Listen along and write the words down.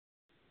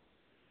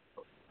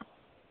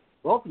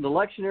Welcome to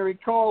Lectionary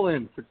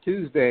Call-In for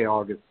Tuesday,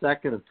 August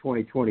 2nd of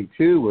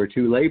 2022, where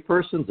two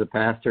laypersons, a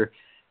pastor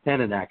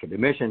and an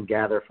academician,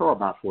 gather for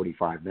about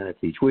 45 minutes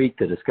each week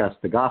to discuss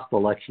the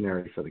Gospel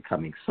Lectionary for the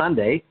coming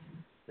Sunday.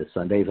 This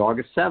Sunday is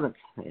August 7th,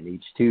 and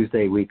each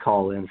Tuesday we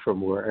call in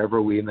from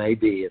wherever we may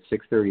be at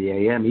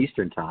 6:30 a.m.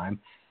 Eastern Time.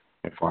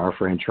 And for our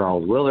friend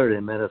Charles Willard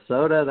in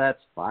Minnesota,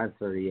 that's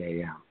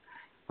 5:30 a.m.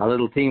 Our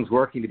little team's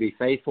working to be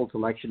faithful to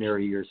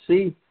Lectionary Year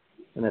C,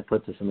 and that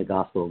puts us in the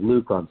Gospel of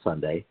Luke on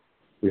Sunday.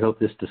 We hope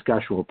this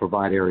discussion will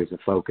provide areas of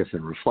focus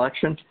and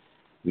reflection.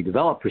 We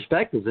develop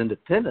perspectives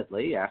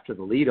independently after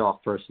the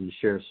leadoff person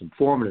shares some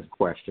formative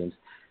questions,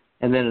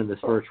 and then in this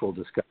virtual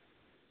discussion,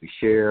 we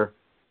share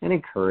and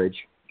encourage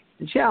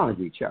and challenge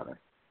each other.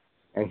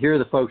 And here are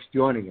the folks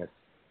joining us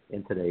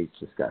in today's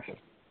discussion.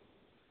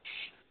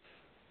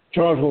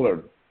 Charles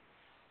Willard.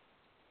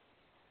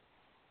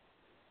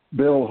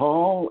 Bill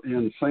Hall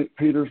in St.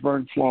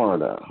 Petersburg,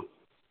 Florida.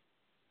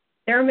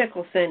 Sarah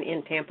Mickelson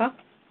in Tampa.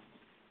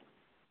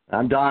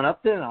 I'm Don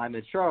Upton. I'm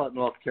in Charlotte,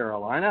 North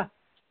Carolina.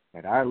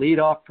 And our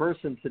leadoff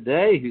person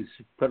today, who's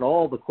put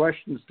all the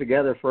questions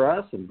together for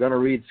us and going to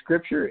read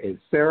Scripture, is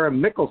Sarah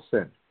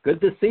Mickelson. Good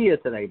to see you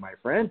today, my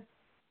friend.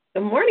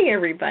 Good morning,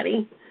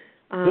 everybody.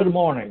 Good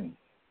morning.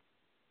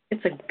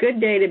 It's a good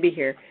day to be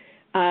here.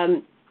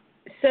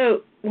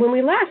 So when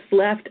we last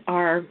left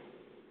our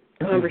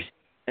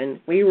conversation,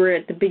 we were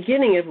at the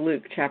beginning of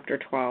Luke chapter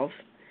 12,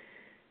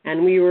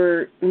 and we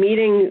were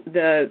meeting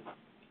the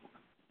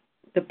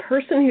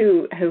person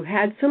who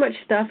had so much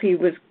stuff he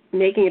was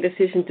making a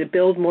decision to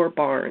build more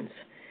barns.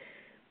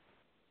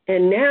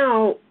 And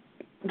now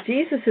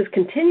Jesus has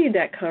continued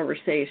that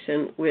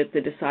conversation with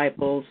the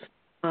disciples.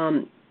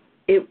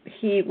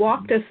 He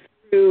walked us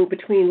through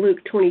between Luke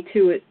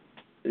 22,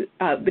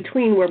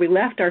 between where we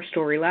left our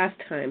story last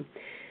time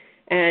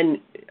and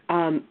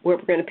where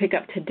we're going to pick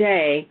up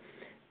today.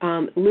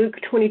 Luke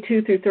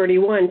 22 through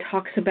 31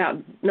 talks about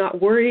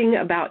not worrying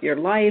about your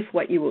life,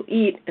 what you will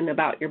eat, and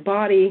about your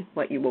body,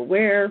 what you will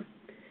wear.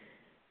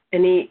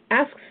 And he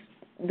asks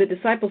the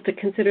disciples to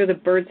consider the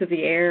birds of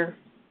the air,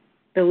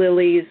 the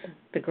lilies,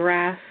 the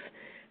grass,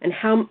 and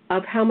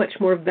how much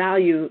more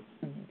value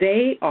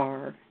they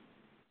are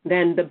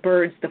than the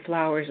birds, the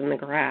flowers, and the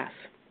grass.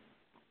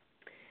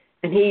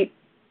 And he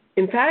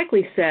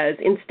emphatically says,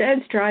 instead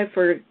strive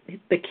for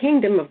the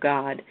kingdom of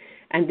God,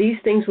 and these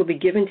things will be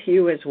given to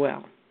you as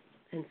well.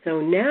 And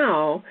so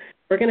now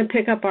we're going to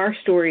pick up our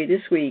story this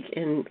week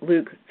in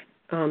Luke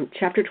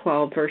chapter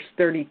 12, verse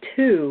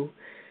 32,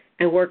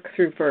 and work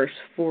through verse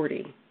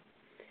 40.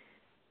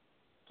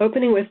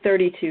 Opening with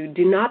 32,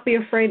 do not be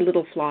afraid,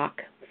 little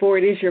flock, for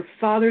it is your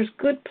Father's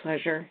good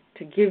pleasure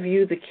to give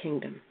you the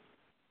kingdom.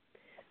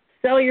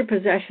 Sell your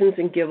possessions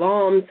and give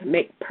alms,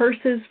 make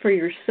purses for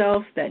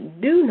yourself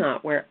that do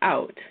not wear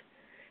out,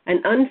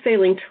 an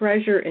unfailing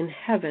treasure in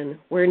heaven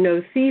where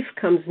no thief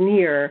comes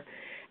near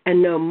and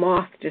no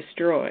moth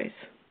destroys.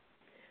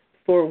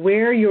 For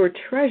where your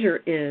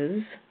treasure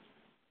is,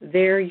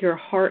 there your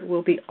heart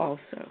will be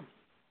also.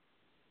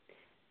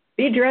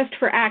 Be dressed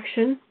for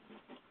action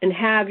and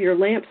have your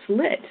lamps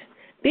lit.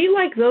 Be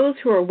like those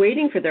who are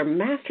waiting for their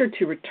master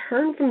to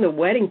return from the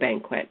wedding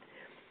banquet,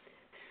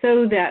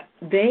 so that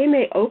they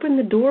may open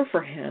the door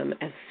for him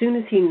as soon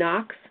as he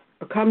knocks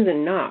or comes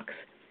and knocks.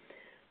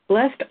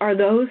 Blessed are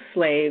those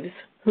slaves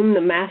whom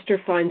the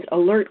master finds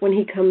alert when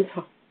he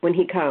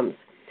comes.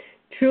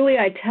 Truly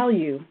I tell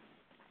you,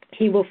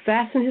 he will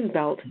fasten his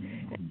belt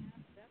and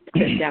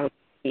sit down,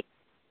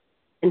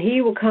 and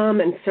he will come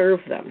and serve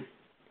them.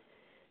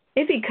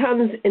 If he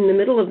comes in the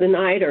middle of the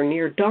night or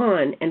near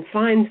dawn and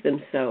finds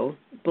them so,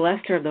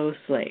 blessed are those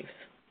slaves.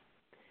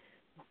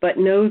 But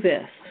know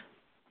this,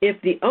 if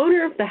the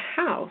owner of the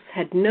house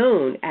had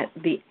known at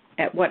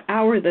what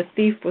hour the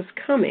thief was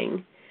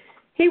coming,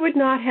 he would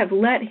not have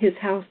let his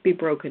house be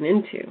broken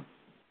into.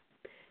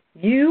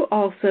 You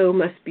also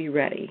must be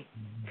ready,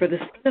 for the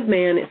Son of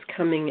Man is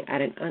coming at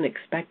an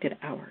unexpected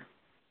hour.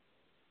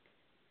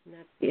 And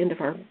that's the end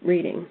of our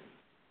reading.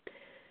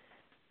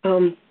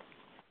 My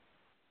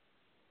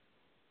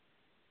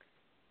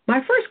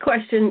first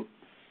question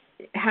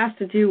has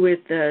to do with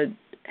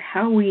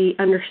how we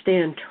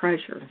understand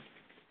treasure.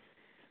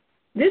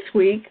 This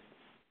week,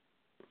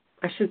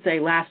 I should say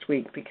last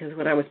week, because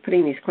when I was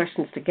putting these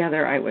questions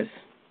together, I was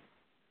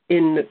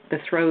in the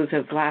throes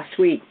of last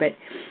week, but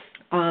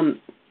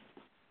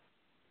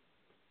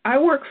I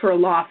work for a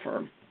law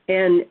firm,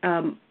 and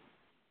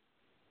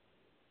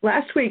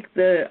last week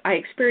I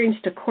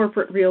experienced a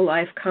corporate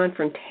real-life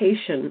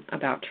confrontation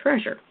about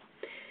treasure.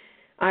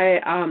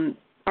 Our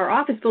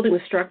office building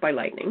was struck by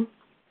lightning,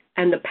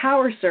 and the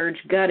power surge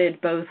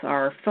gutted both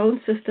our phone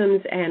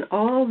systems and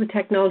all the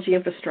technology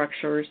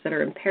infrastructures that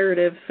are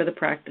imperative for the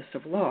practice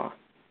of law.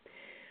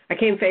 I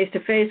came face to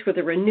face with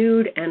a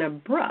renewed and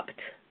abrupt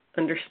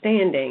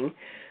understanding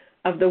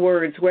of the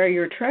words, where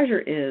your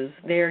treasure is,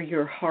 there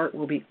your heart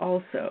will be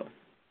also.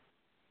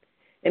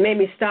 It made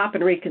me stop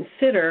and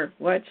reconsider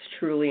what's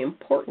truly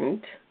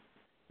important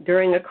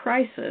during a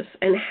crisis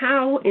and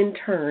how, in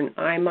turn,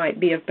 I might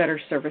be of better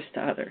service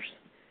to others.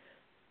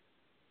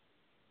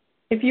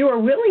 if you are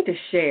willing to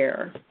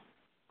share,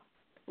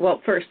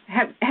 well, first,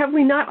 have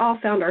we not all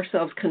found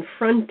ourselves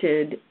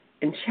confronted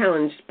and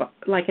challenged by,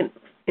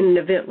 in an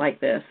event like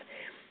this?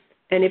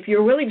 And if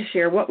you're willing to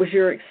share, what was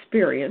your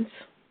experience?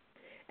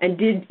 And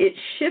did it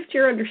shift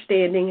your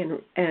understanding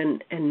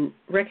and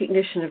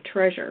recognition of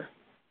treasure?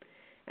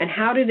 And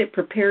how did it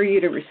prepare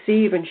you to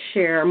receive and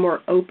share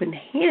more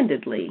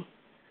open-handedly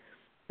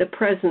the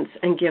presence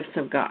and gifts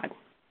of God?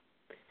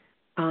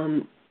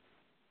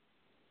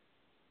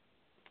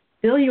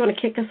 Bill, you want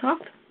to kick us off?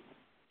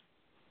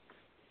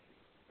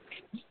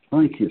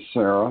 Thank you,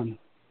 Sarah.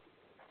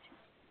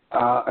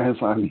 As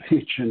I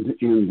mentioned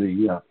in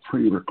the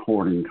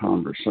pre-recording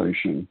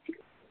conversation,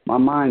 my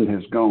mind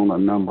has gone a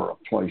number of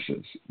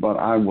places, but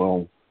I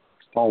will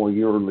follow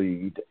your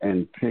lead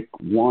and pick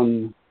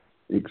one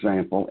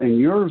example. And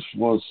yours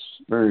was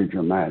very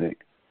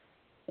dramatic,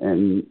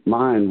 and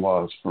mine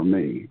was for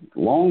me.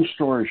 Long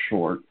story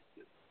short,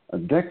 a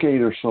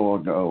decade or so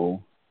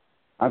ago,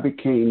 I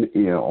became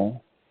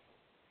ill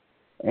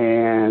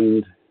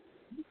and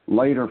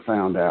later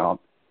found out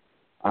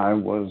I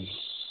was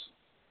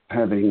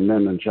having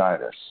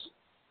meningitis.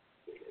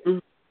 Mm-hmm.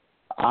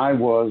 I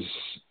was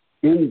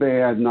in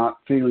bed, not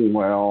feeling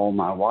well.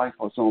 My wife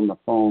was on the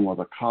phone with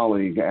a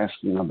colleague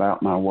asking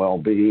about my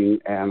well-being,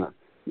 and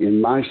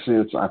in my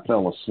sense, I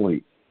fell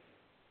asleep.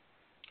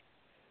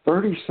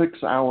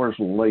 36 hours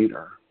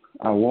later,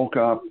 I woke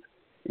up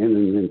in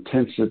an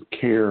intensive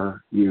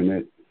care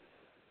unit,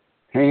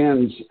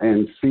 hands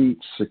and feet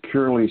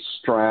securely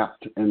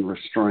strapped and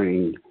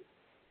restrained,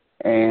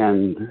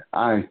 and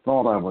I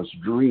thought I was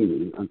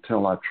dreaming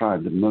until I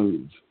tried to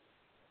move.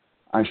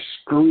 I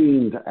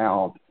screamed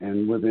out,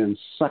 and within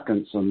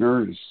seconds, a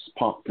nurse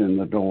popped in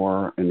the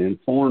door and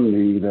informed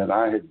me that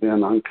I had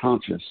been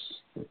unconscious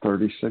for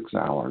 36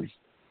 hours.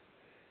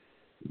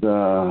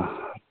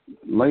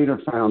 Later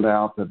found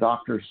out the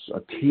doctors,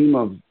 a team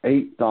of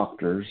 8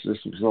 doctors,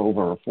 this was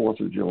over a 4th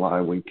of July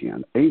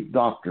weekend, 8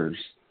 doctors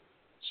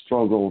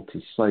struggled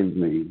to save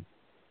me,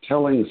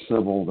 telling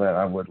Sybil that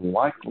I would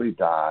likely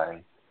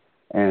die,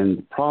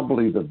 and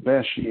probably the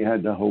best she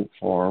had to hope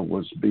for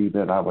was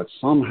that I would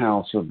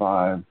somehow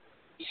survive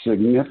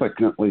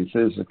significantly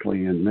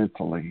physically and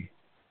mentally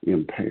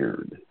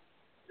impaired.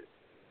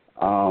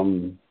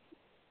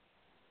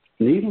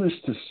 Needless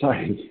to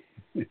say,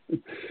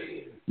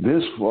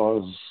 this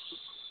was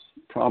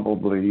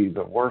probably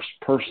the worst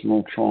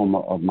personal trauma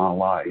of my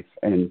life.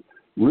 And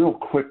real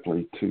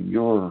quickly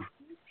to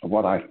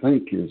what I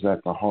think is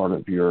at the heart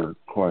of your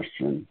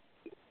question.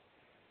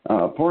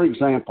 For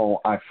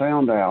example, I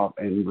found out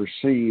and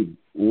received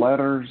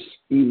letters,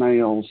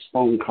 emails,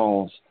 phone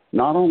calls,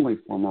 not only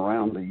from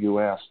around the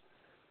U.S.,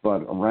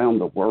 but around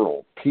the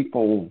world.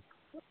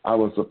 I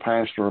was a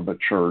pastor of a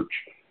church.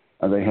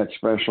 They had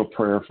special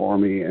prayer for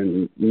me,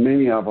 and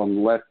many of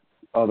them let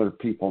other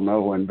people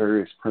know, and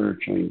various prayer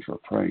chains were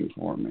praying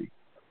for me.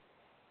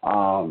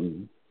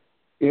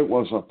 It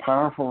was a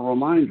powerful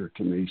reminder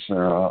to me,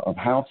 Sarah, of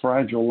how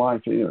fragile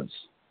life is.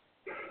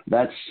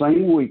 That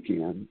same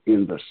weekend,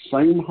 in the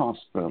same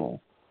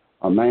hospital,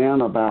 a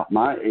man about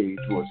my age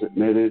was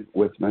admitted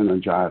with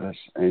meningitis,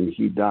 and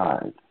he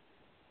died.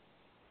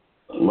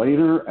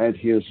 Later, at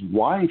his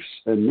wife's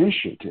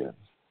initiative,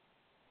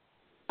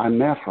 I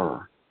met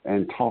her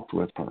and talked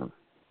with her.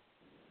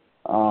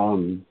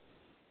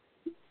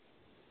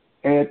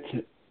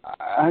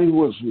 I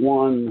was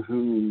one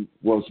who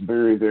was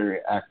very, very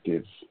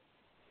active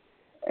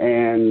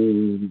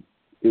and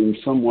in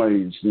some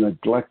ways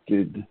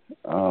neglected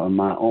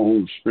my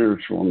own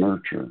spiritual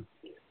nurture.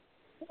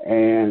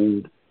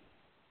 And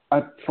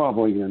I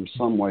probably in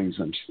some ways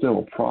am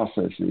still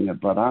processing it,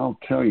 but I'll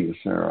tell you,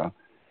 Sarah,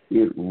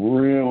 it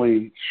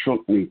really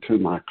shook me to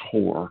my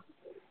core.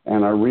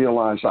 And I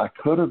realized I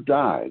could have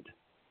died.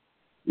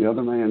 The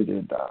other man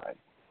did die.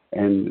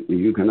 And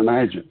you can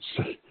imagine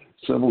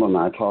Sybil and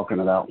I talking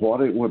about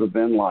what it would have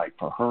been like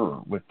for her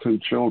with 2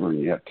 children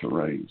yet to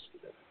raise.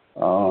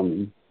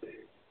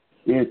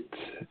 It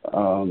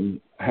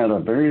had a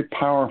very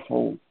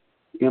powerful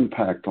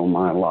impact on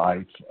my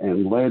life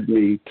and led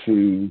me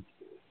to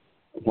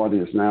what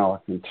is now a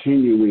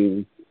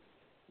continuing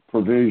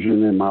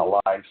provision in my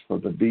life for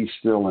the be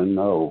still and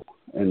know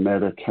and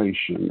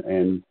meditation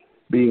and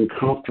being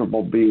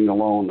comfortable being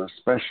alone,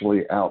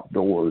 especially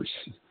outdoors,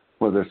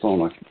 whether it's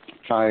on a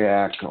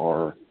kayak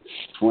or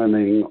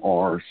swimming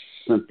or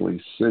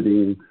simply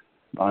sitting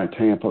by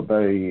Tampa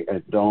Bay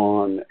at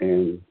dawn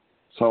and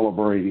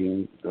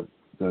celebrating the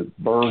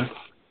birth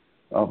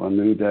of a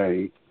new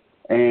day.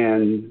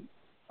 And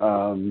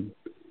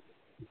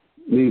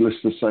needless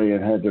to say,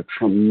 it had a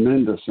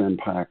tremendous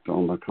impact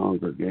on the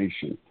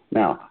congregation.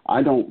 Now,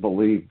 I don't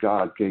believe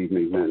God gave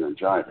me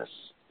meningitis.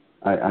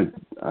 I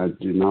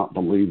do not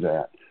believe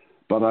that.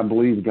 But I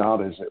believe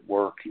God is at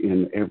work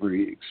in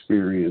every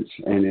experience,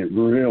 and it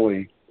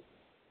really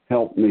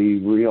helped me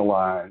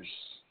realize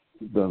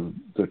the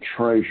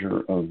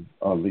treasure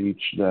of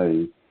each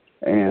day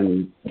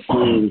and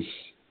things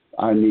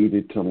I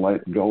needed to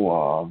let go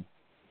of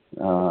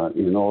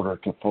in order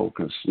to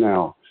focus.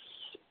 Now,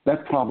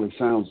 That probably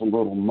sounds a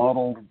little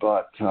muddled,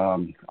 but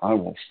I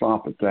will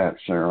stop at that,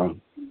 Sarah.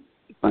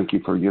 Thank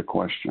you for your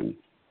question.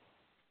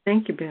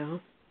 Thank you, Bill.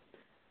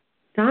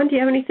 Don, do you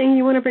have anything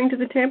you want to bring to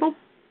the table?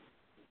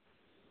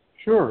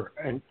 Sure.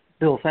 And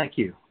Bill, thank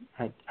you.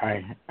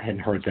 I hadn't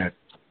heard that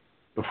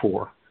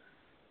before.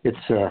 It's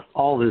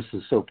all this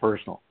is so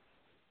personal.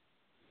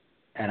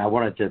 And I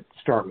wanted to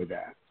start with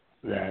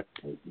that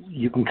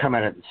you can come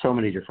at it in so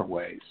many different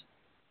ways.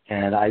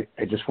 And I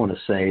just want to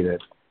say that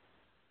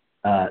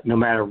no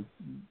matter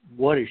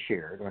what is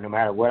shared or no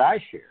matter what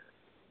I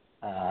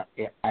share,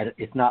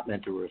 it's not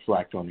meant to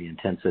reflect on the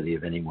intensity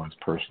of anyone's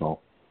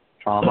personal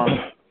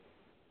trauma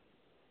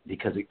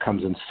because it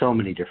comes in so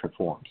many different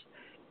forms.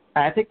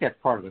 I think that's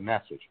part of the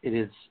message. It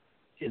is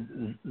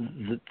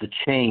the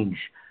change,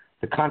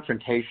 the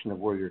confrontation of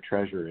where your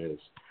treasure is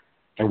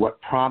and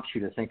what prompts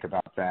you to think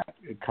about that.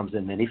 It comes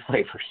in many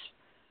flavors.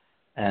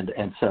 And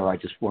so I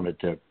just wanted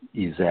to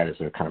use that as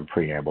a kind of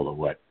preamble to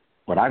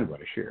what I'm going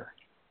to share.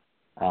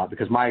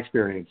 Because my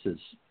experiences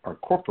are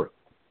corporate.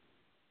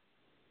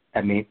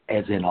 I mean,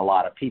 as in a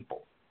lot of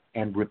people.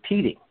 And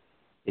repeating.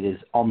 It is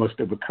almost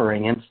a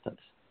recurring instance.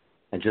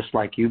 And just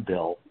like you,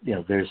 Bill,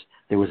 there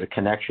was a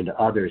connection to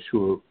others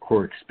who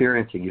are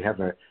experiencing. You have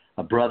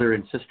a brother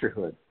and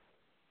sisterhood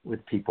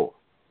with people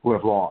who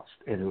have lost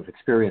and who have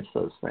experienced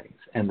those things.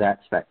 And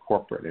that's that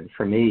corporate. And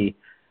for me,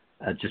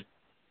 just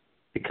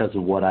because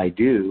of what I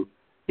do,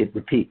 it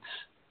repeats.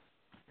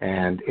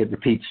 And it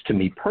repeats to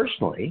me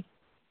personally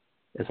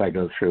as I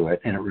go through it,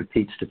 and it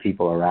repeats to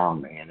people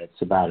around me. And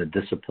it's about a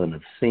discipline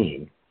of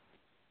seeing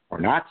or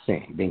not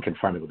seeing, being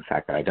confronted with the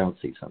fact that I don't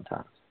see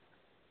sometimes.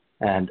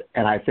 And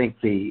I think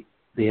the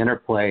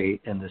interplay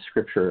in the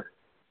scripture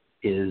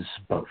is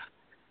both.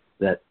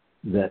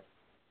 That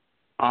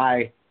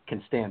I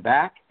can stand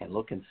back and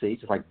look and see,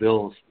 just like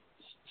Bill's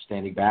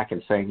standing back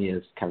and saying he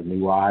has kind of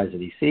new eyes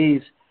that he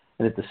sees,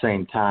 and at the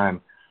same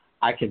time,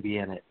 I can be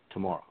in it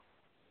tomorrow.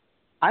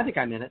 I think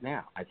I'm in it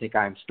now. I think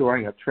I'm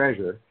storing up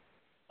treasure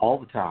all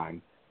the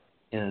time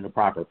in a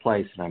proper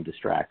place, and I'm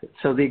distracted.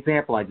 So the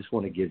example I just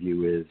want to give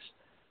you is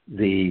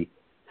the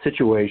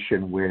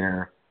situation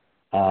where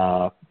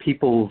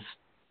people's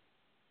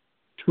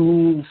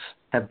tools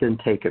have been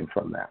taken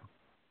from them,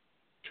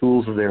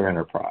 tools of their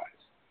enterprise,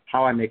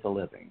 how I make a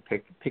living.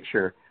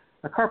 Picture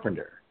a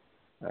carpenter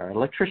or an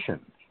electrician.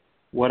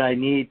 What I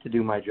need to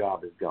do my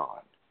job is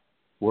gone.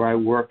 Where I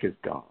work is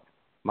gone.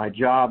 My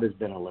job has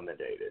been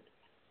eliminated.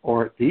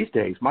 Or these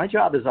days, my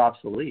job is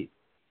obsolete.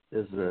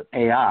 There's an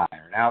AI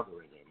or an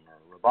algorithm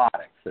or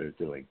robotics that are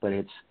doing, but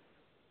it's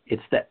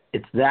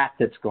that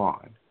that's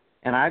gone.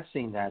 And I've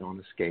seen that on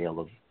the scale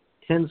of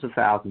tens of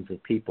thousands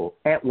of people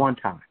at one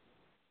time,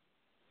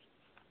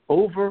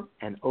 over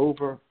and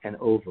over and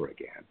over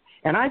again.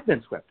 And I've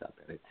been swept up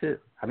in it too.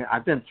 I mean,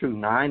 I've been through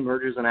 9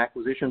 mergers and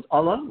acquisitions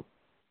alone,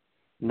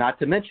 not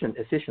to mention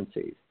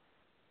efficiencies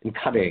in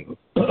cutting,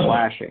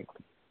 slashing,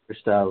 or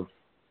stuff,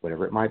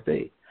 whatever it might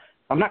be.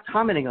 I'm not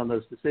commenting on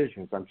those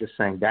decisions. I'm just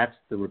saying that's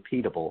the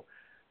repeatable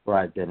where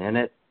I've been in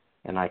it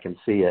and I can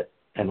see it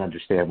and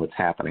understand what's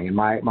happening. And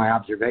my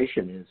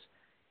observation is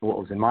what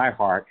was in my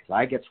heart is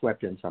I get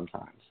swept in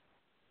sometimes.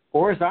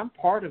 Or as I'm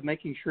part of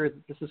making sure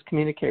that this is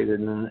communicated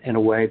in a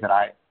way that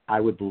I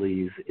would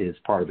believe is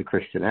part of the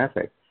Christian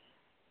ethic,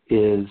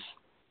 is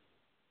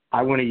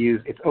I want to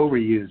use, it's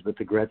overused, but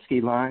the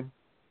Gretzky line,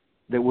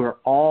 that we're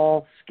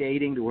all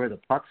skating to where the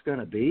puck's going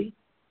to be,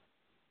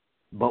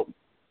 but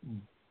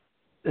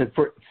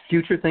for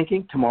future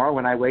thinking, tomorrow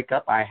when I wake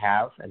up, I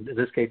have, and in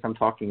this case I'm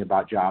talking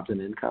about jobs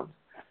and income,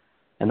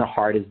 and the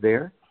heart is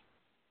there.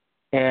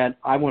 And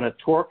I want to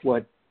torque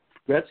what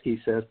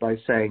Gretzky says by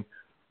saying,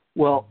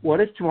 well,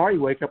 what if tomorrow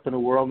you wake up in a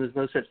world and there's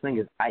no such thing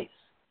as ice?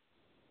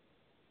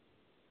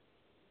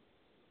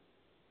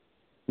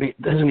 I mean,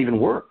 it doesn't even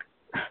work.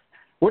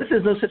 What if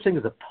there's no such thing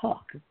as a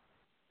puck?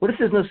 What if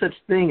there's no such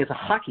thing as a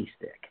hockey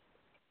stick?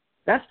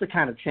 That's the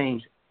kind of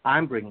change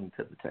I'm bringing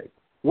to the table.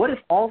 What if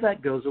all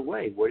that goes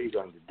away? What are you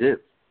going to do?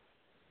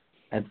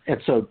 And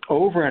so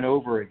over and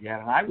over again,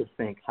 and I would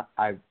think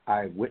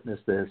I've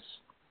witnessed this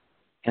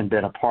and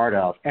been a part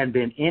of and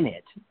been in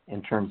it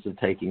in terms of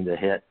taking the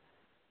hit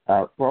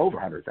for over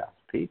 100,000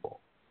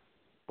 people.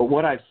 But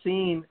what I've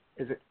seen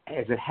as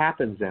it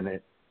happens in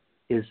it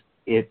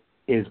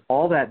is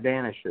all that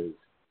vanishes.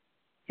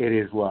 It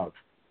is love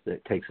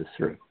that takes us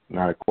through,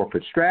 not a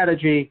corporate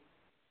strategy,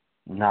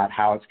 not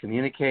how it's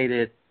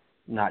communicated,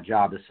 not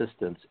job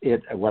assistance.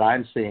 What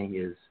I'm seeing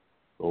is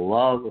the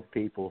love of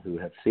people who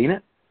have seen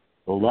it,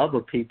 the love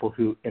of people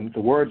who, and the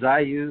words I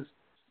use,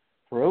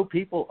 throw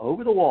people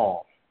over the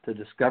wall to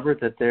discover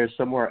that there's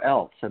somewhere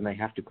else and they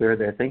have to clear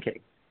their thinking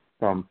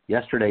from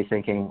yesterday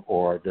thinking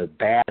or the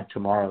bad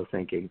tomorrow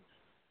thinking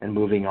and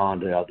moving on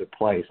to other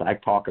place. I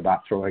talk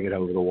about throwing it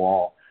over the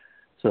wall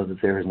so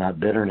that there is not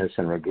bitterness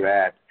and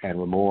regret and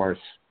remorse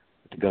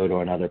to go to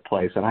another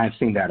place. And I've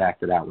seen that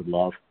acted out with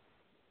love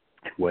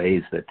in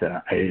ways that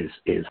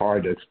is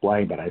hard to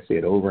explain, but I see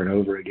it over and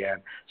over again.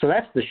 So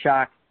that's the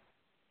shock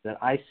that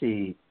I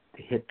see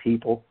to hit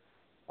people.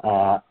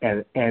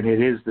 And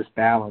it is this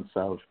balance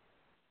of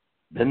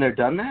Been there,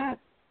 done that,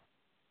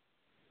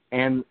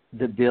 and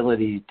the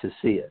ability to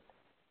see it.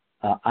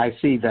 I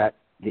see that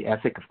the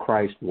ethic of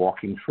Christ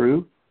walking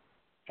through,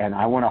 and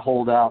I want to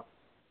hold out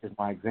as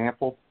my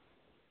example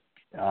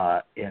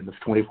in the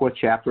 24th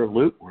chapter of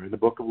Luke. We're in the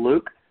book of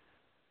Luke.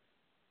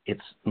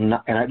 It's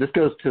not, and this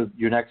goes to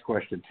your next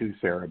question too,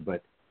 Sarah,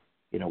 but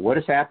what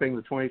is happening in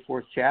the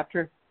 24th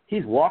chapter?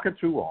 He's walking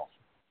through walls.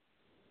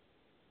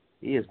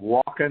 He is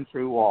walking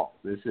through walls.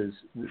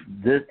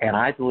 And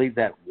I believe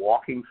that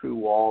walking through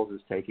walls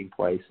is taking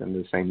place in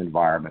the same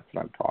environment that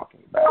I'm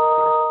talking about.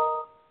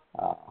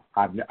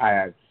 I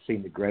have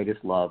seen the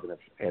greatest love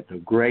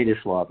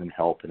and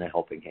help in a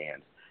helping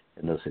hand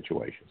in those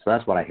situations. So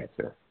that's what I had,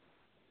 Sarah.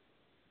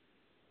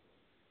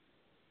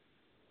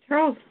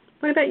 Charles,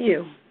 what about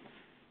you?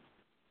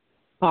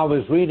 I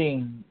was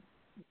reading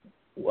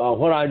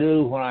what I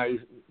do when I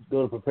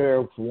go to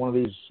prepare for one of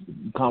these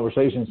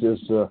conversations is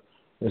to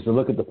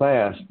look at the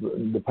past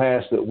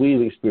that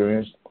we've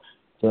experienced,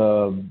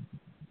 to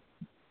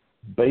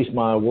base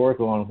my work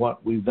on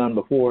what we've done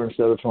before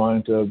instead of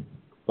trying to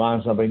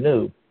find something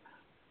new.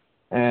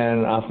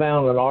 And I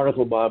found an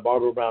article by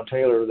Barbara Brown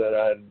Taylor that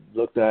I'd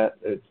looked at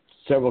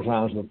several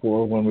times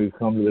before when we've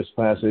come to this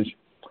passage.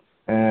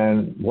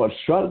 And what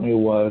struck me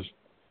was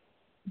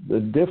the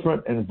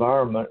different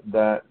environment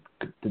that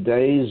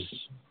today's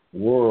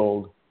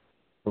world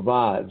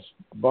provides.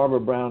 Barbara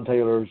Brown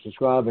Taylor is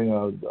describing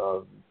a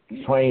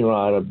train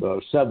ride, a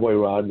subway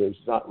ride. It's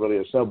not really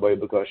a subway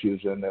because she was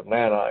in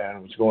Atlanta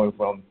and was going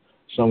from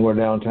somewhere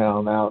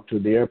downtown out to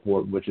the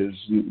airport, which is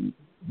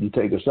you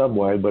take a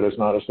subway, but it's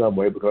not a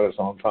subway because it's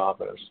on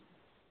top and it's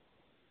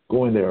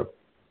going there.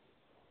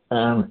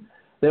 And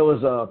there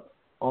was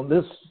on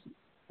this,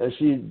 as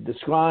she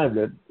described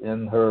it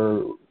in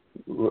her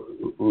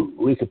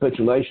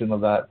recapitulation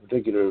of that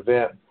particular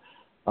event,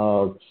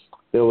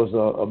 there was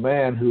a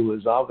man who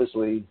was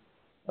obviously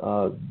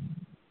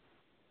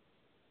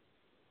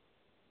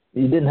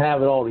he didn't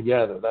have it all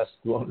together. That's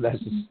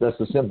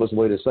the simplest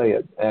way to say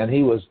it. And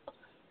he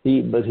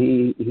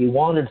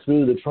wandered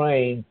through the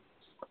train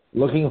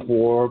looking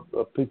for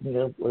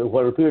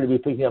what appeared to be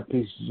picking up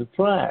pieces of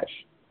trash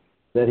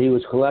that he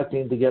was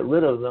collecting to get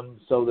rid of them,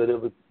 so that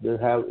it would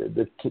have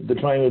the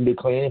train would be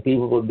clean and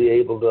people would be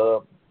able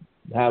to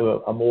have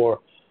a more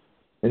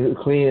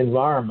clean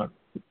environment.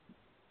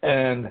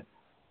 And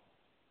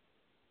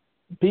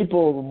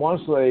people,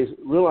 once they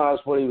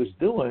realized what he was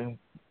doing,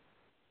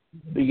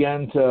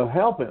 began to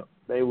help him.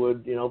 They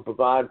would,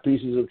 provide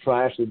pieces of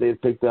trash that they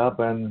had picked up,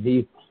 and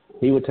he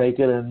would take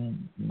it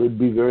and would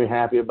be very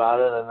happy about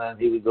it, and then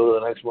he would go to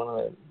the next one,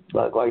 and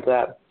like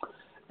that.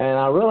 And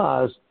I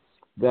realized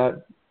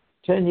that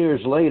 10 years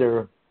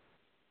later,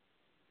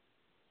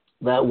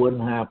 that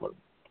wouldn't happen.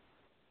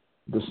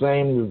 The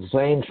same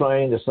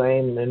train, the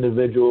same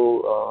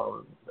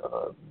individual,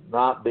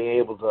 not being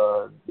able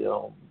to,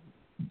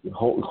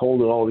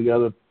 hold it all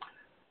together.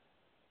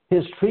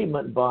 His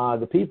treatment by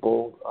the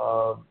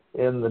people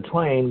in the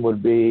train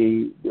would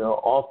be,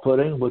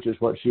 off-putting, which is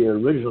what she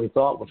originally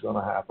thought was going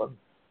to happen,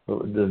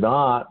 but it did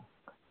not.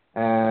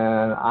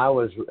 And I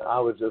was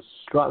just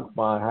struck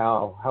by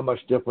how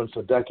much difference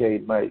a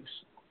decade makes.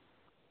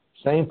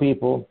 Same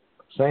people,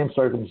 same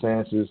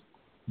circumstances,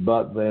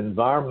 but the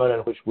environment in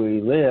which we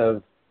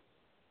live,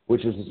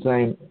 which is the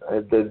same,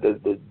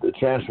 the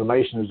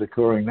transformation is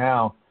occurring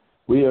now.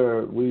 We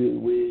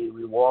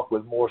walk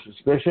with more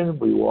suspicion.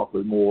 We walk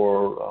with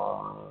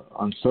more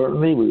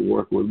uncertainty. We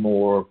work with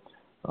more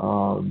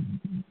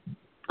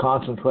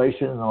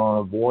concentration on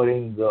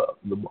avoiding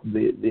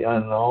the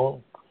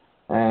unknown,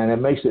 and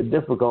it makes it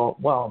difficult.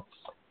 Well,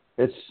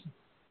 it's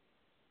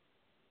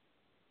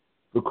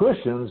for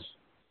Christians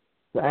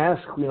to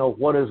ask,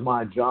 what is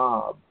my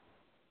job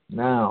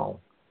now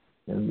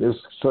in this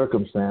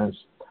circumstance?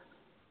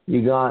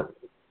 You got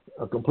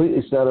a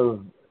completely set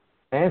of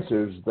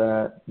answers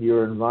that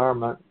your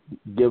environment,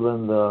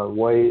 given the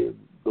way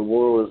the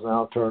world is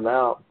now turned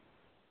out,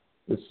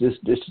 it's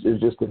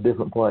just a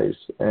different place,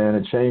 and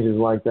it changes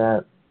like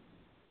that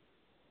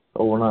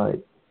overnight.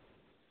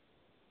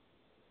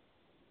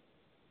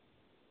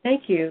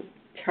 Thank you,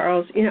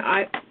 Charles.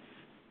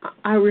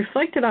 I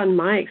reflected on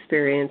my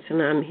experience,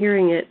 and I'm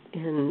hearing it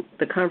in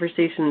the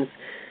conversations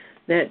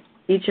that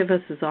each of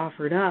us has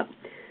offered up.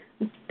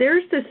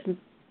 There's this,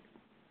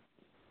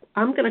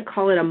 I'm going to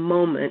call it a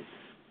moment,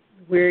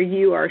 where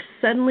you are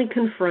suddenly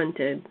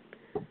confronted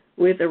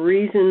with a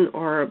reason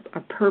or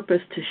a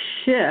purpose to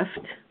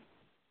shift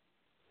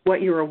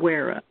what you're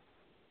aware of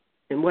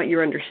and what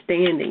your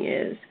understanding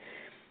is.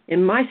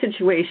 In my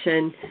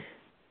situation,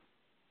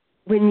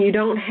 when you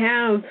don't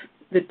have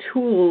the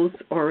tools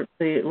or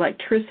the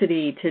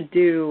electricity to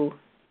do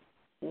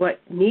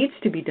what needs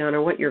to be done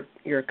or what you're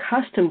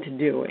accustomed to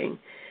doing,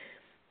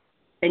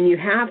 and you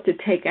have to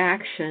take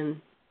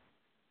action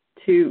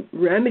to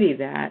remedy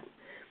that,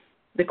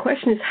 the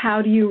question is,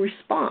 how do you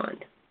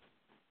respond?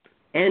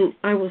 And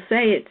I will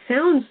say it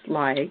sounds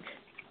like,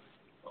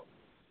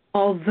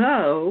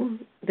 although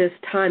this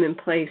time and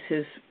place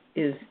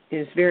is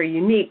very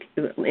unique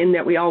in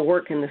that we all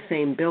work in the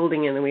same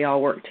building and we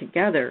all work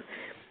together,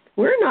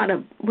 we're not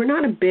a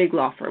big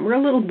law firm. We're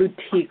a little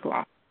boutique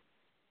law firm.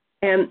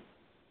 And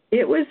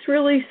it was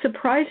really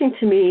surprising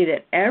to me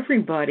that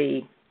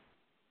everybody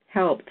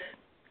helped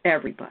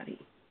everybody.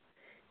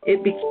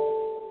 It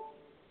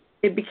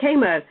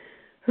became a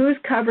who's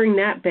covering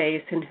that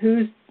base and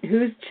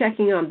who's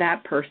checking on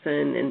that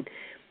person, and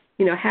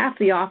half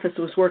the office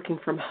was working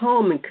from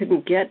home and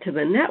couldn't get to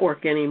the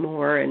network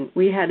anymore, and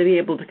we had to be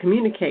able to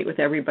communicate with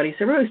everybody.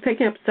 So everybody was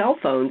picking up cell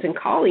phones and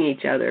calling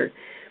each other,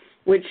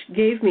 which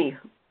gave me,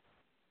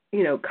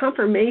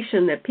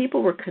 confirmation that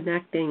people were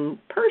connecting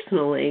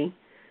personally,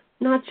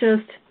 not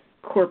just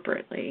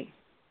corporately,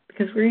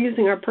 because we were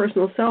using our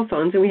personal cell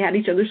phones and we had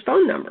each other's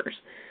phone numbers.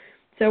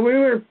 So we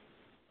were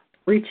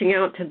reaching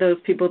out to those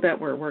people that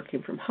were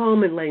working from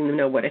home and letting them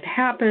know what had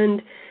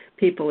happened,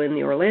 people in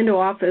the Orlando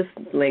office,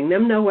 letting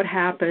them know what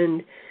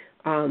happened.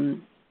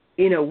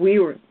 We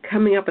were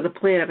coming up with a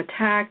plan of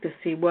attack to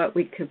see what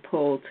we could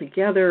pull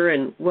together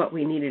and what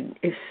we needed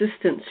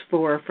assistance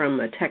for from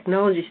a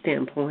technology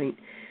standpoint.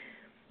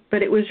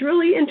 But it was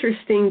really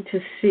interesting to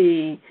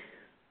see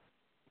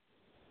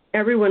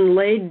everyone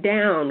laid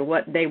down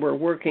what they were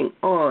working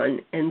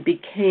on and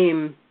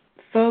became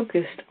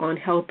focused on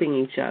helping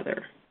each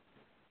other,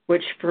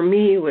 which for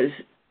me was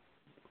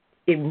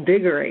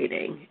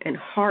invigorating and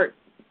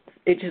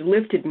it just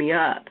lifted me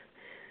up,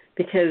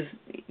 because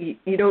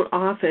you don't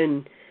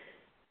often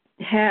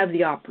have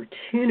the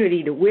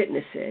opportunity to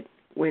witness it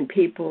when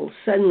people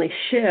suddenly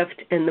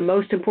shift and the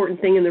most important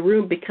thing in the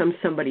room becomes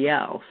somebody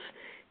else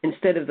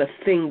instead of the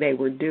thing they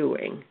were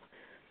doing.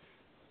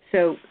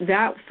 So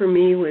that for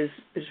me was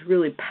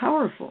really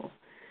powerful.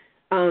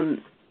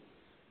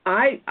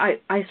 I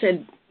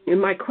said,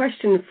 my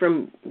question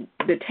from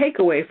the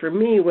takeaway for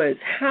me was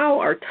how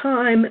are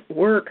time,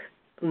 work,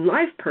 and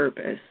life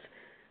purpose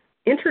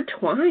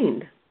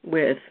intertwined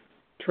with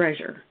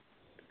treasure?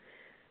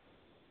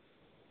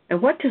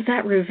 And what does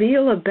that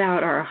reveal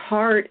about our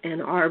heart and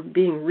our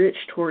being rich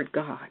toward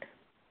God?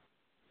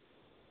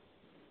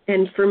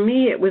 And for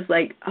me, it was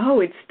like, oh,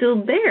 it's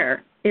still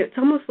there. It's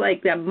almost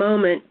like that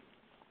moment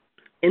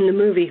in the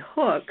movie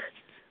Hook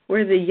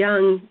where the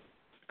young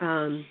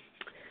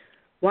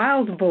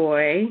wild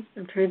boy,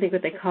 I'm trying to think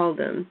what they called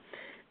him,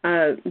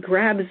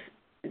 grabs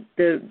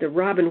the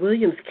Robin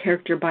Williams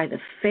character by the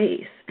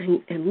face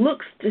and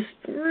looks just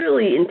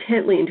really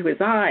intently into his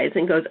eyes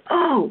and goes,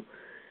 oh,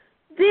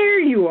 there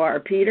you are,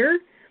 Peter.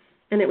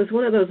 And it was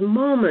one of those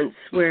moments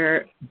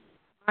where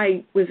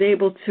I was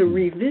able to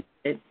revisit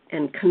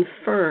and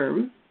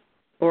confirm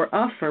or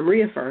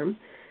reaffirm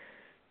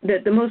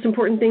that the most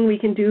important thing we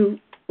can do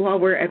while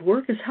we're at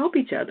work is help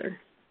each other.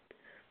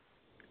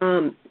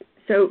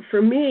 So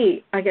for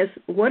me, I guess,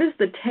 what is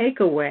the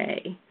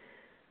takeaway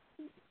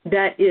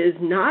that is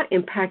not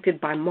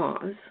impacted by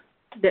moths,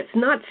 that's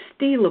not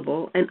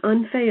stealable and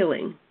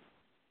unfailing?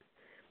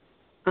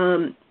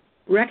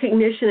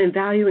 Recognition and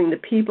valuing the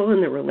people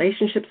and the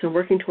relationships and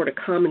working toward a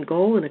common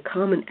goal and a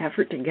common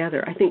effort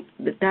together. I think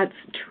that that's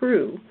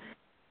true.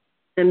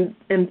 And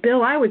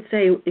Bill, I would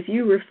say if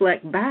you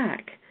reflect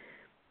back,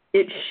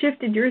 it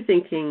shifted your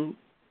thinking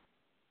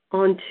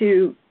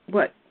onto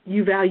what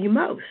you value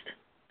most.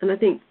 And I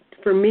think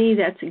for me,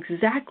 that's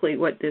exactly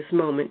what this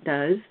moment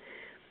does.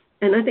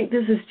 And I think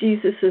this is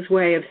Jesus'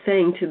 way of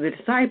saying to the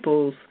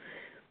disciples,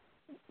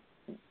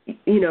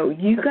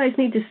 you guys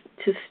need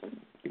to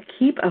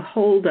keep a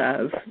hold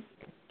of,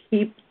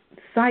 keep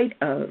sight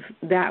of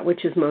that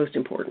which is most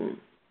important.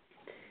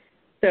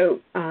 So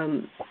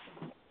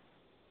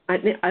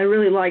I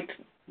really liked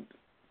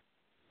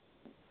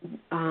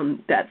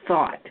that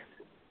thought.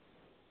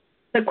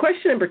 So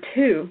question number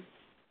 2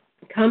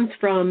 comes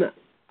from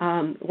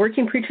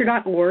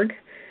workingpreacher.org.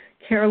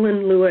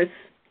 Caroline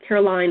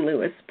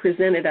Lewis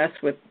presented us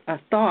with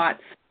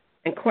thoughts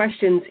and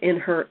questions in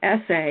her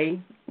essay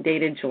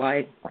dated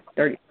July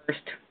 31st,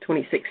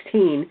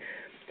 2016.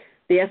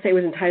 The essay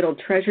was entitled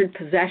Treasured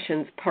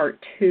Possessions, Part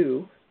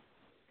 2.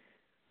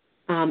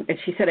 And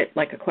she said it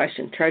like a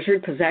question,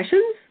 Treasured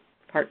Possessions,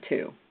 Part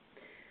 2.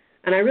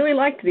 And I really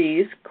liked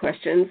these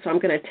questions, so I'm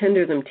going to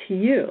tender them to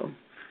you.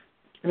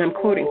 And I'm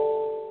quoting.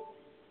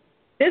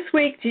 This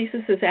week,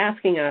 Jesus is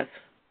asking us,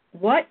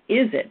 what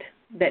is it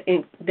that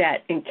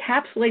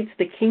encapsulates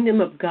the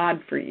kingdom of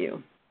God for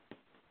you?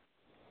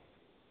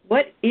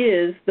 What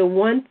is the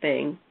one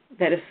thing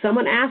that if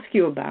someone asked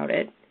you about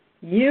it,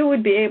 you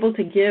would be able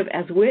to give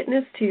as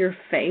witness to your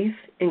faith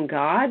in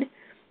God,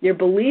 your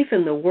belief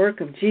in the work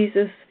of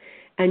Jesus,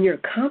 and your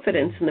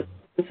confidence in the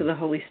presence of the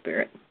Holy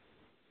Spirit?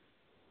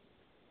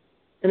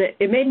 And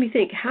it made me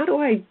think, how do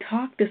I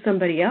talk to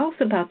somebody else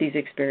about these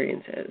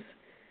experiences?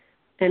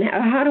 And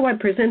how do I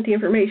present the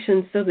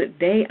information so that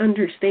they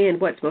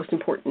understand what's most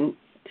important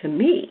to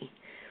me?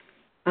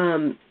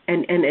 And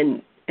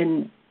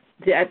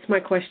that's my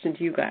question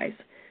to you guys.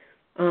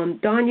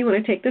 Don, you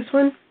want to take this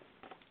one?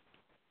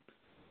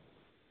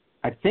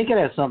 I think it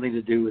has something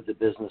to do with the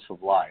business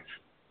of life.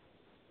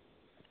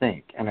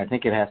 And I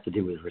think it has to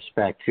do with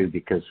respect too,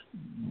 because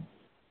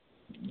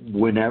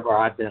whenever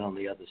I've been on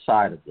the other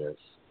side of this,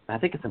 I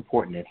think it's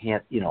important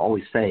to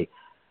always say,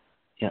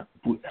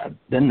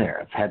 I've been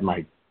there. I've had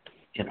my,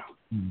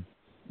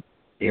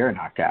 air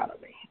knocked out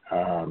of me.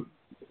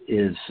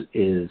 Is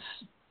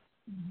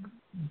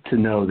to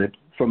know that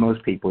for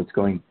most people,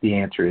 the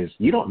answer is,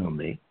 you don't know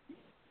me.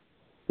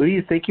 Who do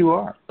you think you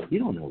are? You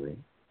don't know me.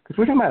 Because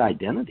we're talking about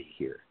identity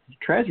here.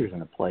 Treasure's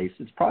in a place.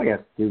 It's probably has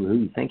to do with who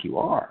you think you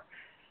are.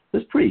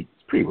 It's pretty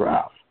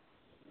rough.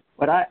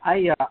 But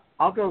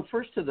I'll go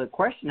first to the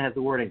question. Has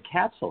the word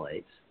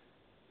encapsulates,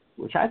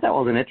 which I thought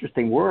was an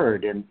interesting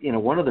word, and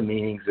one of the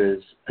meanings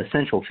is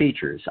essential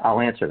features. I'll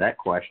answer that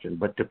question.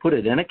 But to put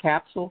it in a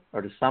capsule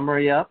or to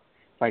summary up,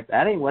 like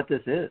that ain't what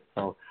this is.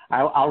 So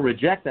I'll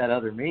reject that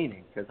other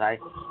meaning, because I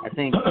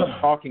think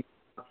talking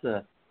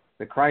about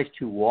the Christ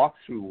who walks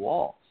through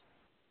walls.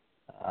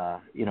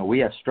 We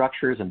have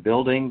structures and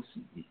buildings.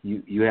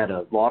 You had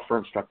a law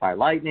firm struck by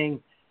lightning.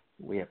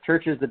 We have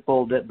churches that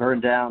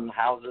burned down,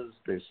 houses.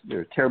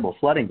 There's terrible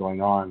flooding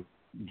going on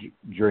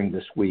during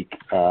this week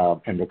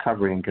and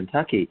recovery in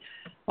Kentucky.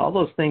 All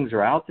those things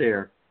are out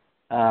there,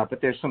 but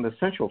there's some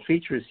essential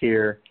features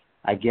here,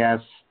 I guess,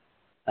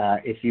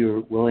 if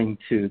you're willing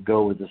to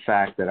go with the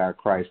fact that our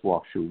Christ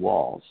walks through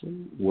walls,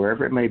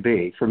 wherever it may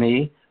be. For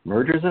me,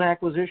 mergers and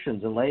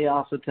acquisitions and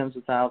layoffs of tens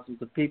of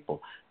thousands of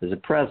people. There's a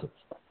presence.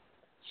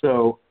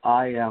 So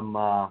I am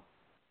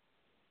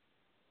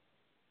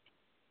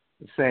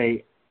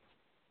say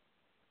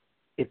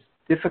it's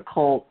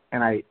difficult,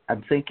 and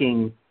I'm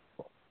thinking,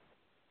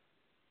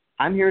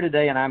 I'm here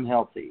today and I'm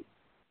healthy,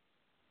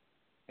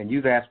 and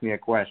you've asked me a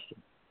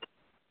question.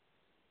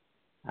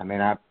 I may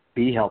not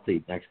be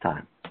healthy next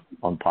time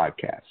on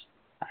podcast.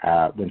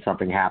 When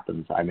something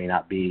happens, I may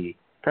not be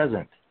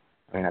present.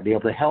 I may not be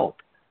able to help.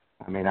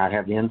 I may not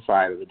have the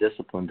insight or the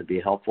discipline to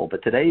be helpful.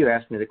 But today you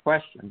asked me the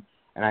question,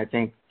 and I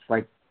think it's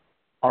like,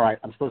 all right,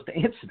 I'm supposed to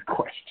answer the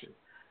question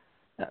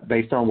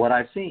based on what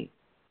I've seen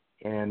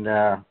and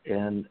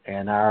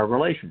our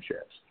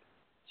relationships.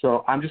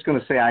 So I'm just going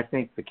to say I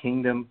think the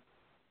kingdom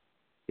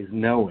is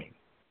knowing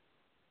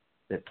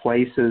that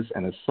places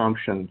and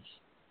assumptions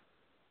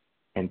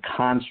and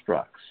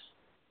constructs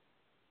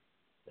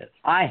that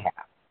I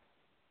have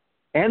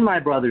and my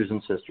brothers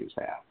and sisters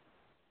have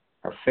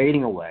are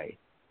fading away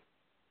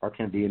or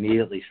can be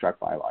immediately struck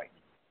by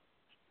lightning.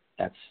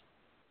 That's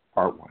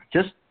part one.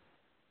 Just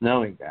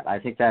knowing that. I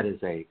think that is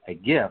a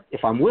gift.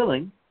 If I'm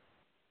willing,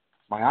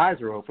 my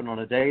eyes are open on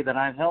a day that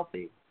I'm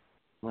healthy.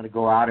 I'm going to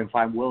go out if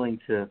I'm willing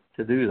to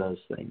do those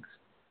things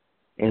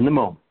in the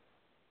moment.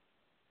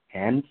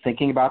 And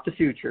thinking about the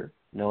future,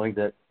 knowing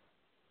that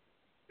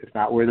it's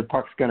not where the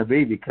puck's going to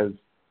be, because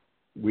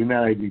we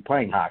may be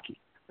playing hockey.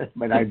 That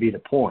might not be the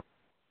point.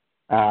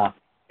 And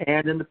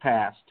in the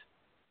past,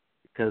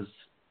 because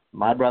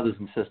my brothers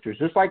and sisters,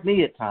 just like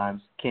me at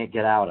times, can't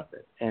get out of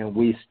it. And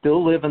we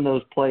still live in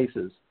those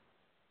places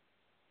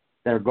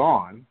that are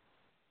gone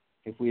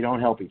if we don't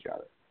help each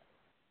other.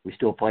 We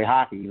still play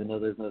hockey, even though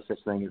there's no such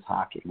thing as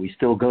hockey. We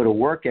still go to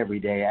work every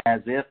day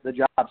as if the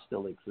job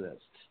still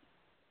exists.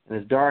 And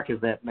as dark as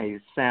that may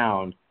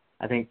sound,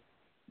 I think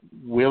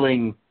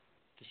willing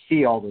to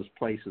see all those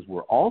places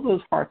where all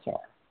those hearts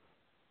are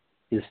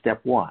is step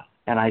one.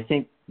 And I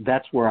think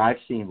that's where I've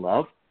seen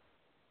love,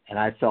 and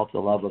I felt the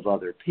love of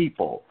other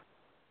people.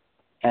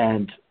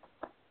 And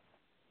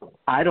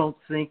I don't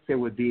think there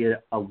would be an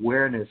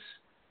awareness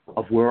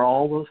of where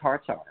all those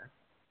hearts are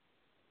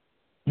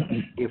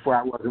if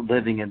I wasn't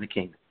living in the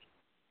kingdom.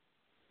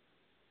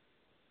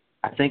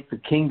 I think the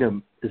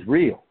kingdom is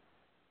real,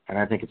 and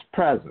I think it's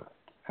present,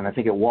 and I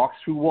think it walks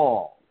through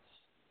walls.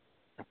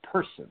 A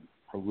person,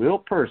 a real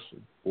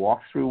person,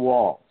 walks through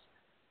walls.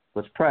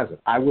 What's present.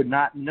 I would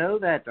not know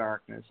that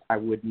darkness. I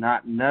would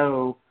not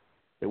know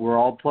that we're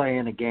all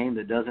playing a game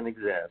that doesn't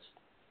exist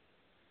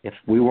if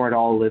we weren't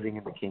all living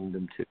in the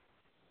kingdom too.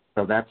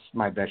 So that's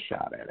my best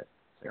shot at it,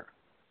 Sarah.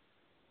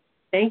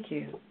 Thank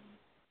you.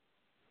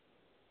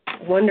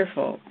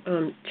 Wonderful.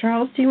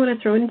 Charles, do you want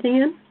to throw anything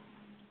in?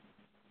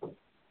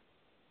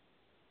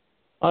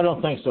 I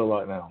don't think so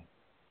right now.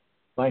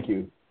 Thank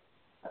you.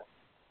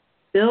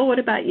 Bill, what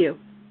about you?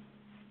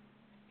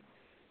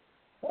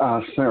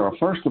 Sarah,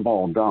 first of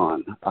all,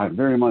 Don, I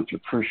very much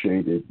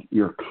appreciated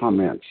your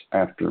comments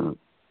after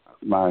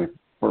my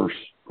first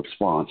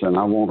response, and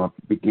I want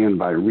to begin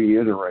by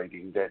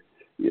reiterating that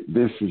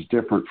this is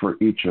different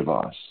for each of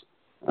us.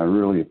 I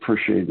really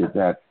appreciated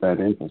that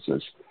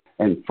emphasis.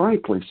 And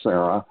frankly,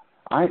 Sarah,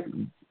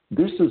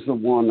 this is the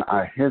one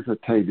I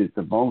hesitated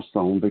the most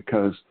on,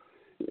 because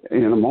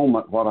in a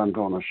moment what I'm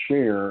going to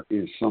share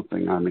is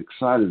something I'm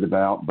excited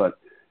about, but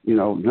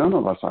none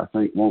of us, I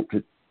think, want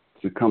to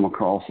come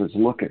across as,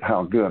 look at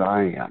how good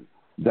I am.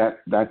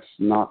 That's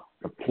not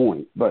the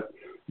point. But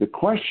the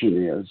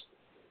question is,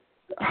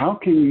 how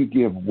can you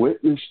give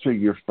witness to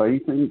your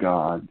faith in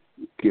God,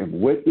 give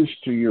witness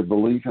to your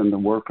belief in the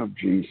work of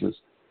Jesus,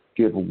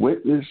 give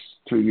witness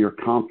to your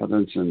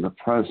confidence in the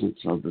presence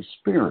of the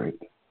Spirit,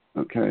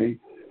 okay?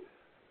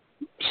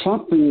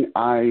 Something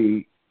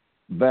I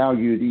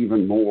valued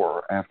even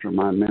more after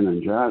my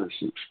meningitis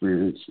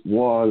experience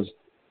was,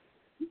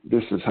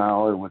 this is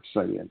how I would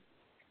say it,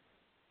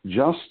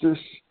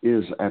 justice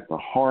is at the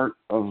heart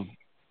of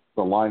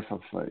the life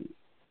of faith.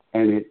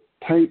 And it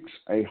takes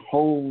a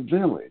whole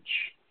village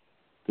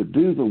to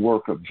do the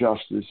work of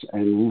justice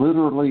and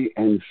literally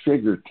and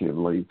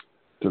figuratively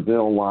to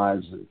build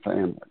lives and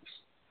families.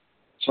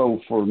 So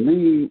for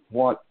me,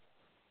 what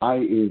I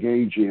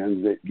engage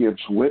in that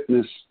gives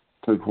witness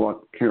to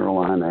what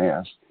Caroline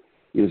asked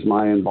is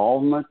my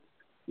involvement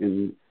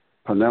in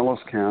Pinellas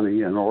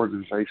County, an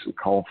organization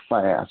called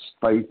FAST,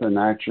 Faith in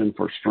Action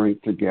for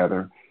Strength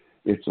Together.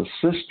 It's a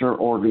sister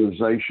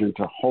organization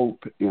to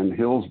Hope in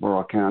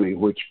Hillsborough County,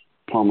 which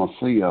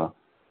Palmacia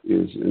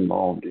is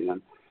involved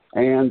in,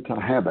 and to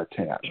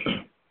Habitat.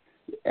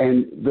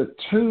 And the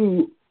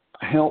two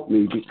help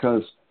me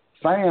because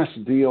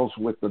FAST deals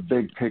with the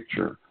big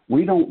picture.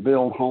 We don't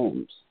build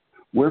homes.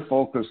 We're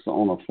focused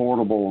on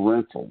affordable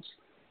rentals,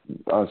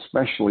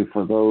 especially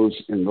for those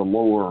in the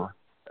lower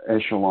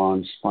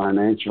echelons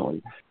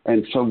financially.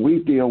 And so we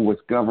deal with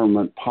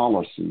government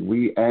policy.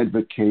 We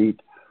advocate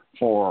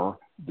for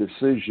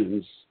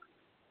decisions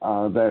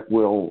that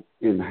will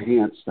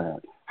enhance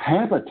that.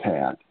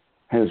 Habitat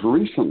has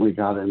recently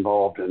got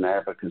involved in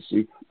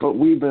advocacy, but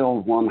we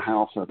build one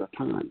house at a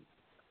time.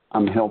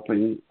 I'm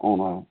helping on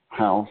a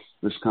house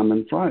this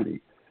coming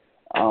Friday.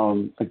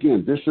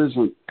 Again, this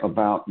isn't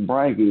about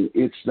bragging.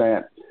 It's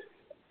that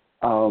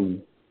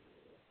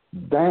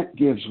that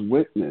gives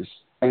witness.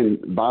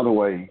 And by the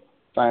way,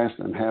 FAST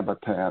and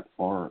Habitat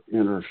are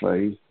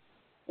interfaith,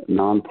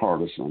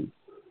 nonpartisan.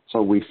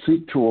 So we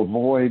seek to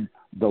avoid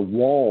the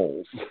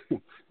walls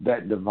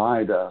that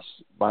divide us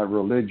by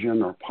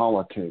religion or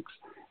politics,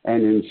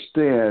 and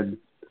instead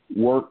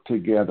work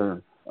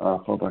together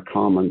for the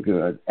common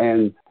good.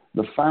 And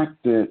the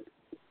fact that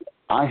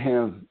I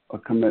have a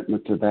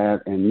commitment to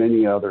that, and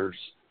many others,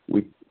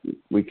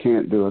 we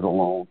can't do it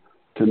alone,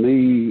 to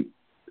me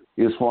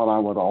is what I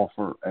would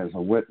offer as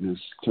a witness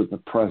to the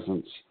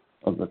presence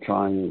of the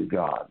triune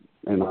God.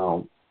 And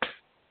I'll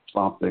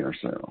stop there,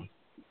 Sarah.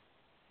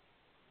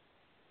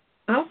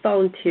 I'll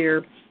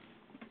volunteer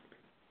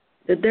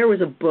that there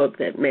was a book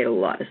that made a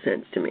lot of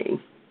sense to me.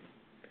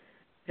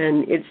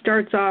 And it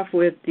starts off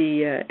with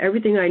the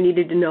everything I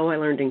needed to know I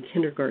learned in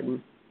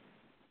kindergarten.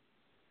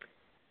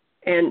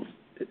 And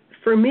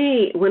for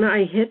me, when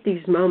I hit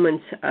these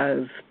moments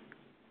of,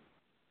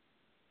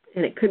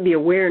 and it could be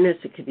awareness,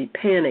 it could be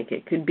panic,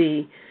 it could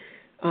be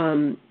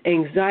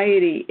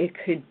anxiety, it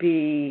could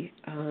be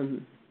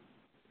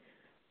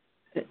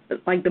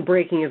like the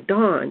breaking of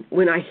dawn.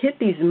 When I hit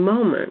these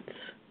moments,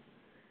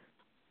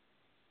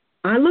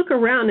 I look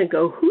around and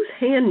go, whose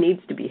hand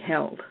needs to be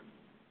held?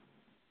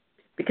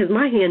 Because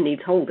my hand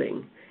needs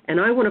holding, and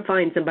I want to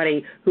find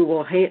somebody who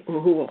will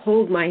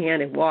hold my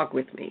hand and walk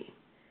with me.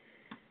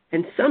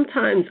 And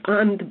sometimes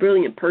I'm the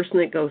brilliant person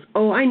that goes,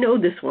 oh, I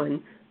know this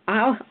one.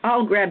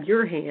 I'll grab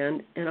your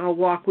hand and I'll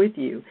walk with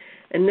you.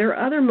 And there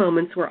are other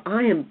moments where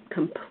I am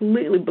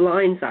completely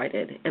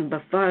blindsided and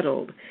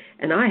befuddled,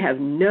 and I have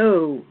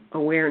no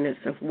awareness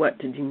of what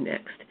to do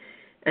next.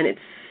 And it's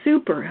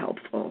super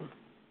helpful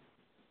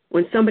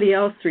when somebody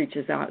else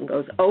reaches out and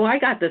goes, oh, I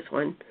got this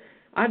one.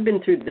 I've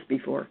been through this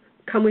before.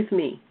 Come with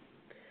me.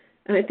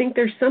 And I think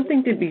there's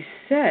something to be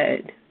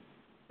said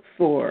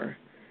for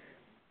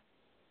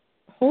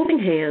holding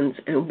hands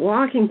and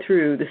walking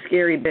through the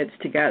scary bits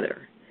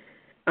together.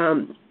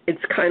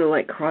 It's kind of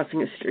like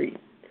crossing a street.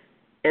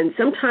 And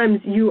sometimes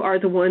you are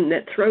the one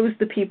that throws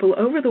the people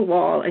over the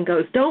wall and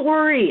goes, don't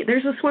worry,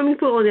 there's a swimming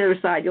pool on the other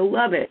side, you'll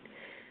love it.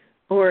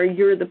 Or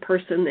you're the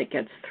person that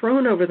gets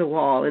thrown over the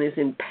wall and is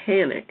in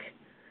panic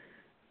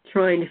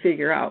trying to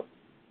figure out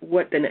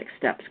what the next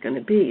step's going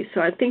to be.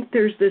 So I think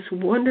there's this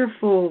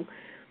wonderful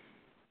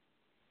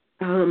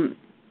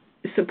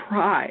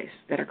surprise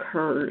that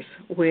occurs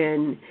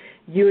when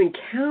you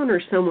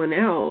encounter someone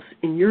else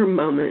in your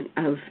moment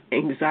of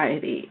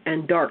anxiety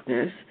and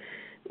darkness,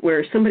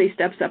 where somebody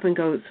steps up and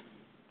goes,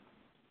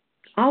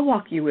 I'll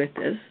walk you with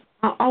this.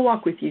 I'll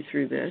walk with you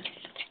through this.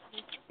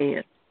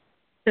 And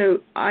so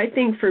I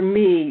think for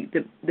me,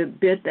 the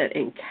bit that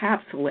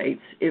encapsulates,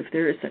 if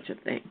there is such a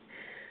thing,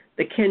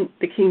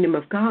 the kingdom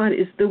of God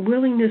is the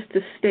willingness to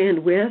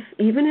stand with,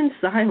 even in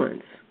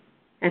silence,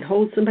 and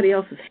hold somebody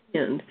else's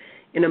hand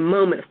in a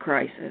moment of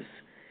crisis.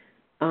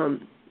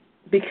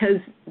 Because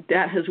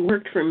that has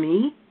worked for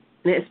me,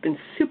 and it's been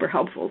super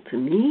helpful to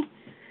me,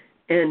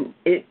 and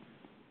it,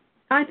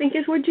 I think,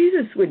 is what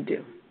Jesus would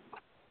do.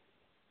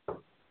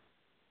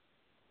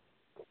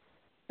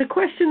 The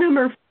question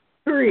number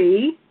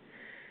 3,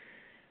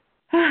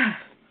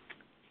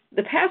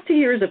 the past 2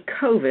 years of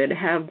COVID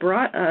have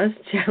brought us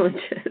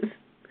challenges.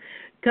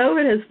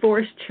 COVID has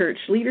forced church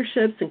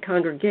leaderships and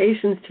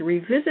congregations to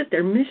revisit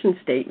their mission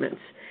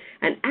statements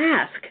and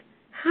ask,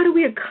 how do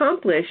we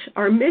accomplish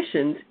our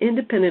missions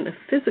independent of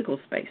physical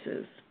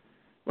spaces,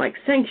 like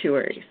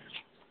sanctuaries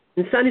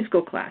and Sunday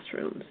school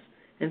classrooms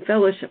and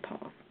fellowship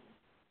halls?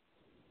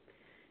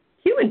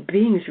 Human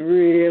beings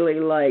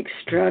really like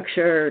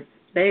structure.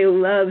 They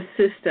love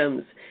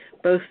systems,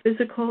 both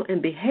physical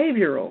and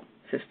behavioral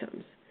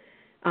systems.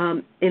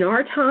 In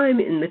our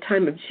time, in the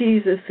time of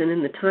Jesus, and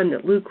in the time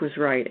that Luke was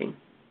writing,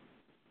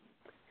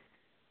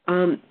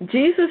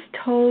 Jesus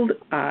told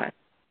us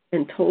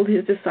and told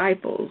his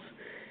disciples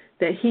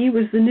that he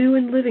was the new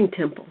and living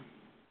temple.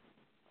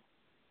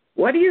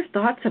 What are your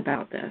thoughts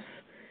about this?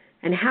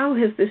 And how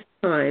has this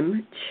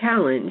time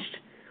challenged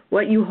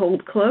what you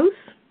hold close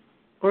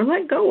or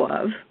let go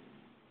of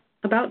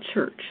about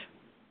church?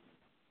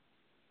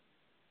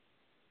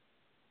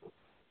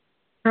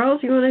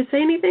 Charles, you want to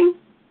say anything?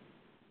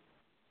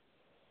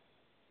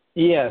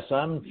 Yes,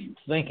 I'm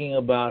thinking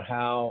about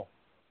how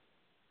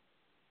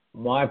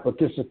my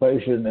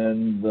participation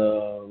in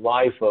the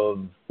life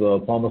of the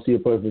Palma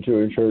Ceia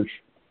Presbyterian Church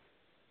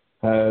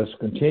has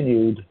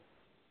continued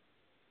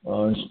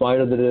in spite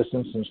of the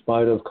distance, in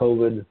spite of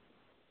COVID,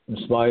 in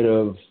spite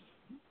of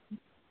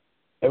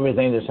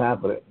everything that's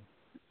happening.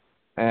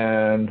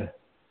 And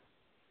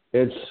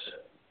it's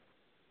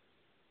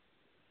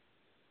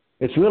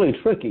really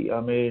tricky.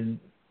 I mean,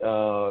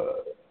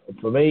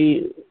 for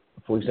me,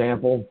 for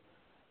example,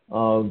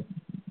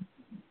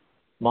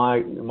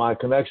 my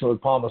connection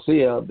with Palma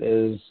Ceia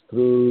is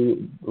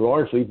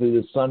largely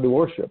through the Sunday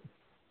worship.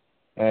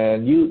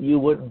 And you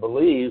wouldn't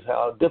believe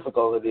how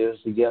difficult it is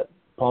to get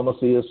Palma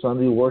Ceia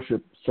Sunday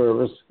worship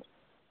service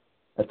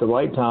at the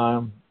right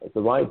time, at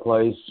the right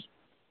place,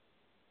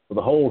 for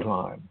the whole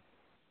time.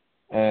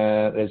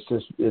 And it's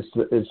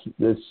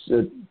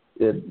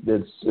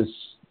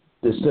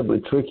simply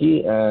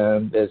tricky,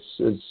 and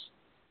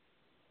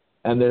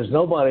and there's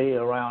nobody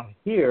around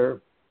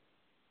here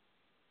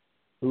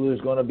who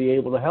is going to be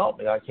able to help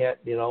me. I can't,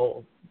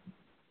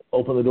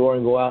 open the door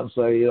and go out and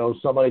say,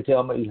 somebody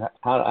tell me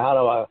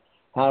how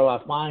do I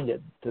find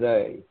it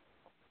today?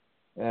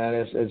 And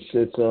I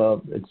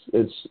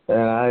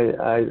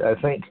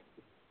think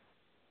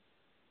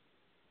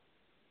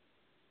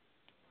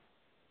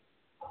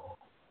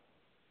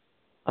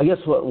I guess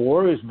what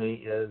worries me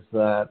is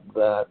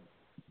that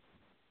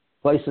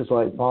places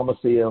like Palma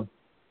Ceia,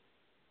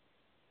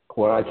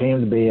 where I came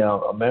to be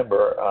a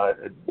member,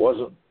 it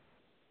wasn't,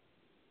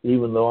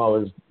 even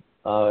though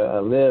I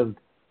lived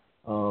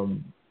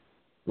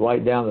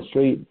right down the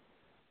street,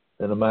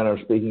 in a manner of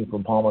speaking,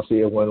 from Palma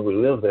Ceia when we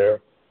lived there,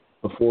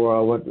 before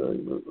I went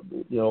to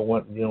the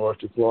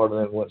University of Florida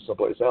and then went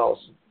someplace else.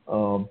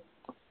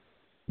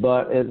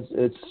 But it's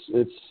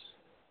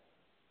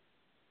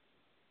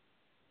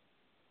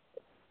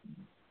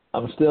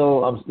I'm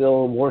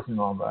still working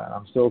on that.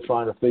 I'm still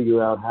trying to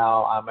figure out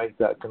how I make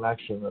that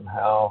connection and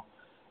how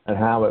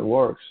it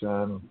works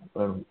and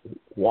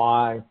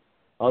why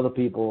other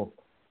people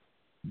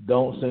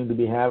don't seem to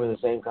be having the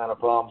same kind of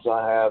problems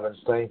I have and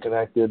staying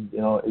connected.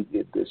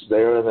 It's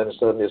there and then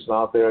suddenly it's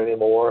not there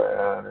anymore,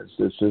 and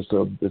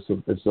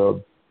it's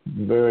a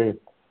very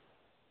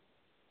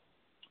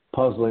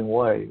puzzling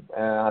way.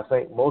 And I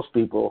think most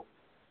people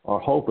are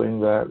hoping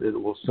that it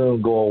will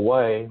soon go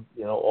away.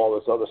 All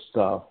this other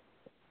stuff.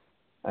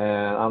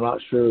 And I'm not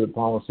sure that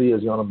Palma Ceia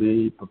is going to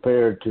be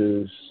prepared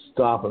to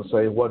stop and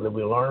say, what did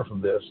we learn from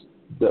this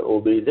that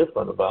will be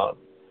different about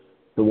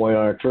the way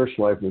our church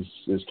life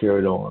is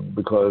carried on?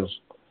 Because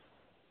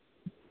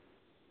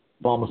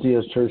Palma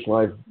Ceia's church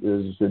life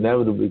is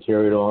inevitably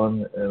carried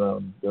on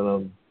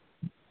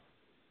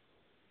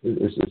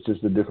it's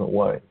just a different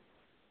way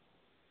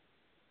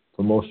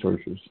for most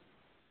churches.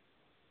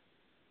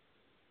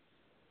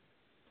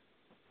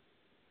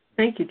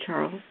 Thank you,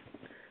 Charles.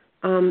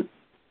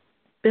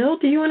 Bill,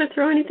 do you want to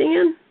throw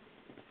anything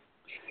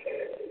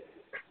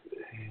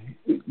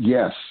in?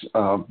 Yes,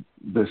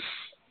 this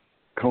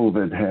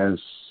COVID has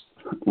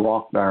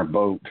rocked our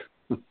boat.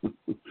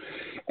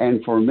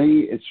 And for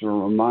me, it's a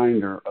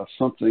reminder of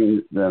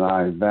something that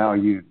I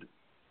valued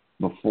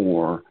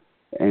before,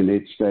 and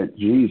it's that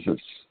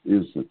Jesus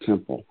is the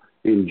temple.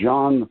 In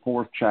John, the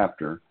 4th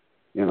chapter,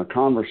 in a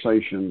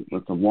conversation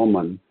with a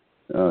woman,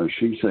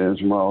 she says,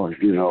 well,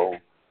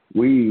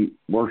 we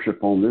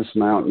worship on this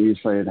mountain. You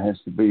say it has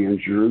to be in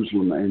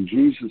Jerusalem. And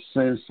Jesus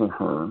says to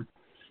her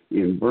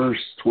in verse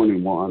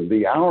 21,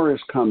 the hour is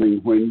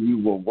coming when you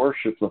will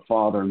worship the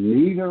Father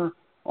neither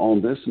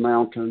on this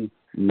mountain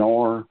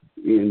nor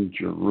in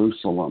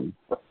Jerusalem.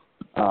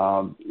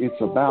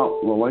 It's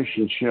about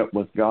relationship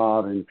with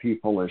God and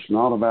people. It's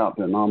not about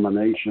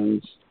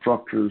denominations,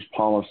 structures,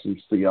 policies,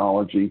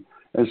 theology,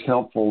 as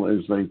helpful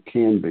as they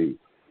can be.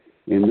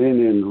 And then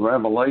in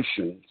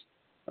Revelation,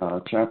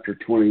 chapter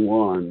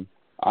 21,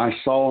 I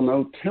saw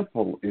no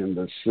temple in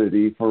the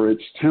city, for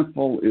its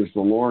temple is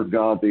the Lord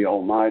God the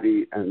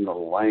Almighty and the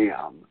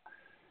Lamb.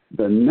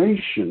 The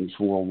nations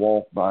will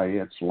walk by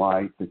its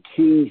light. The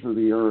kings of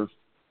the earth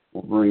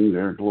will bring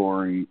their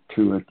glory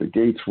to it. The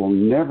gates will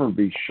never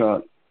be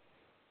shut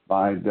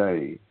by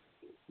day.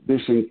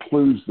 This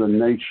includes the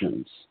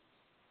nations.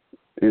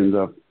 In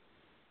the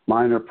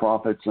minor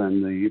prophets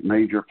and the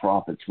major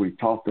prophets, we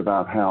talked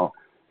about how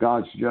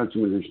God's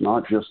judgment is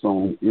not just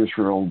on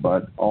Israel,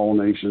 but all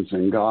nations,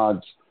 and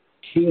God's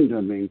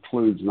kingdom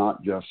includes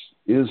not just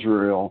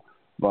Israel,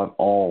 but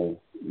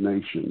all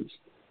nations.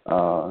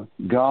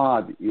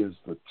 God is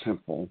the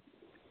temple,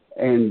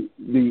 And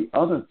the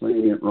other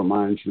thing it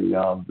reminds me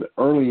of,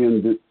 early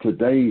in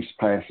today's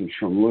passage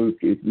from Luke,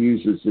 it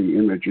uses the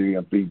imagery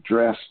of be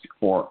dressed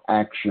for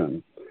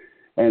action.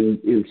 And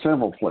in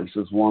several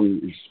places,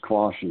 one is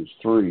Colossians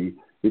 3,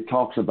 it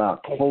talks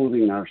about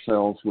clothing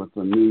ourselves with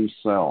the new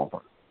self.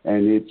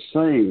 And it's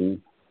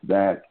saying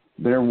that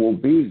there will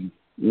be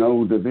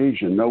no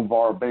division, no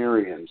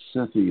barbarian,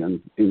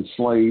 Scythian,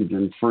 enslaved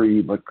and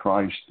free, but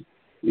Christ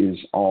is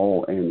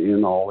all and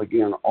in all.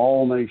 Again,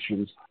 all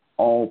nations,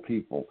 all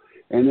people.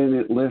 And then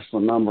it lists a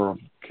number of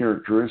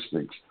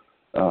characteristics,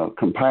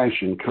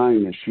 compassion,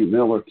 kindness,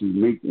 humility,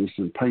 meekness,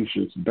 and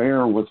patience.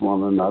 Bear with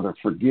one another,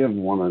 forgive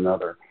one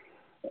another.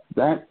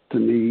 That, to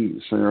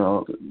me,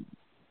 Sarah,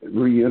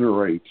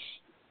 reiterates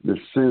the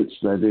sense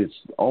that it's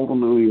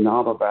ultimately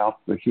not about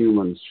the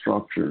human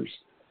structures.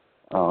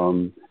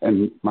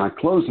 And my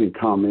closing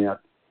comment,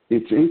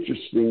 it's interesting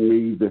to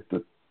me that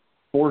the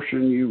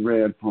portion you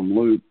read from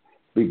Luke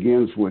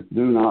begins with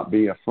do not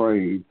be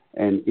afraid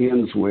and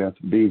ends with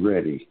be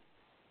ready.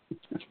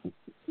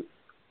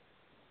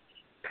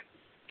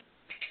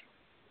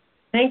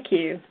 Thank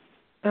you.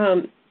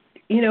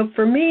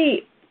 For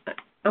me,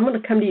 I'm going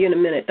to come to you in a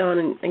minute,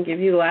 Don, and give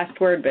you the last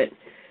word, but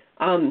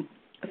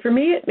for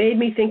me, it made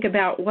me think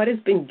about what has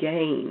been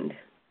gained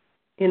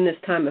in this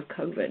time of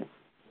COVID.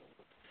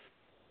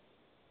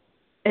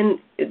 And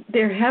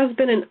there has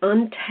been an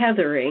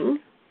untethering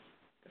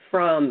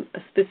from a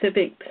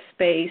specific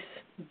space,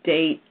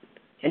 date,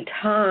 and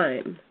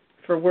time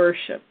for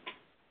worship.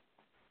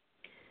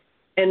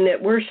 And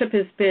that worship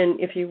has been,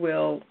 if you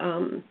will,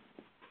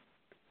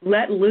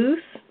 let loose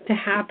to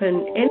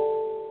happen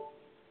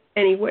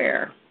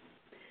anywhere.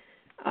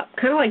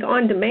 Kind of like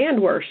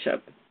on-demand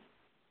worship,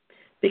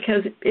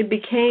 because it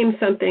became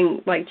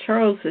something like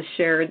Charles has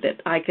shared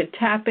that I could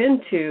tap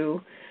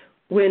into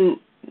when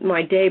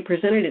my day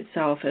presented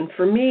itself. And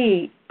for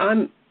me,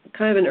 I'm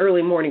kind of an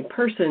early morning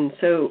person,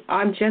 so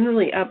I'm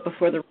generally up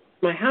before the rest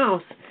of my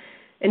house,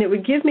 and it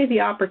would give me the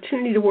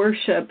opportunity to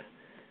worship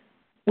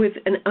with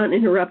an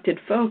uninterrupted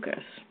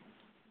focus.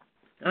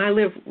 I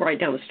live right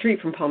down the street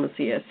from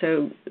Palmacia,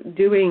 so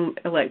doing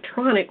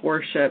electronic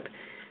worship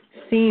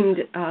seemed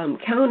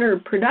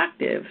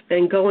counterproductive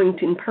than going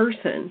in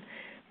person,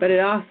 but it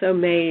also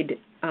made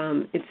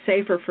it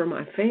safer for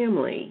my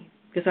family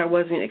because I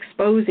wasn't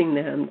exposing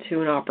them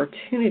to an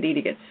opportunity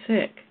to get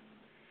sick.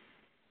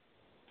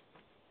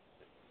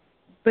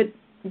 But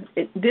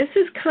this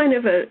is kind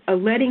of a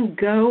letting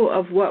go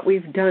of what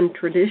we've done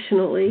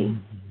traditionally,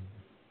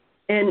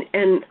 and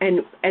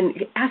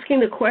asking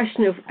the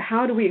question of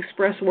how do we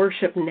express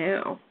worship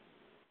now?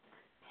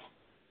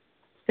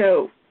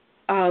 So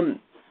I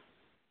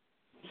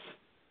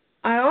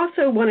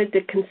also wanted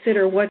to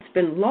consider what's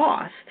been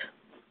lost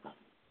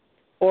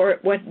or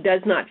what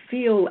does not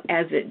feel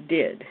as it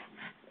did,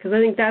 because I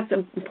think that's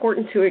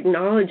important to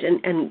acknowledge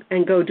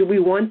and go, do we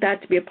want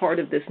that to be a part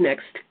of this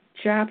next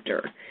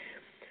chapter?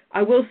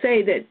 I will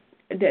say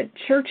that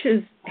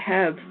churches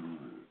have,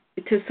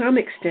 to some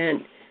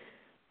extent,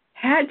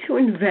 had to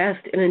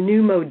invest in a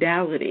new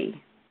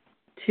modality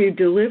to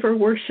deliver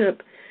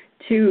worship,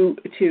 to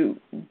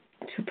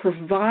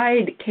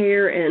provide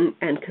care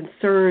and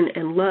concern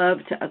and love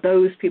to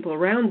those people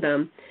around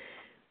them,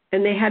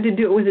 and they had to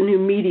do it with a new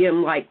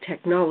medium like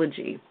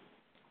technology.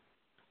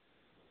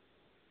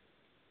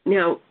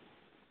 Now,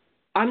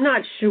 I'm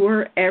not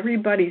sure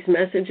everybody's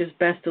message is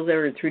best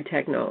delivered through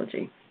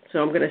technology, so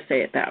I'm going to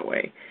say it that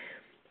way.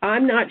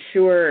 I'm not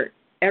sure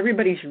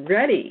everybody's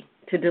ready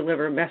to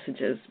deliver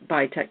messages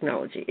by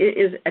technology. It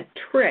is a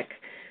trick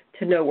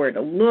to know where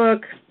to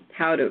look,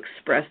 how to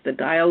express the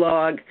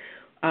dialogue,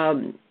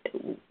 how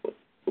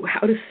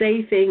to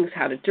say things,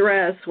 how to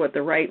dress, what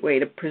the right way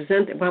to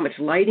present it, how much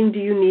lighting do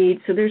you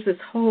need. So there's this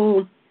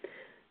whole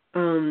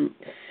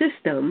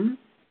system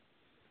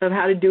of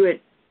how to do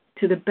it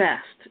to the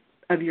best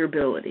of your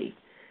ability.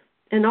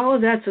 And all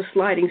of that's a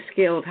sliding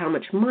scale of how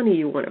much money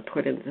you want to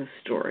put into the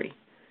story.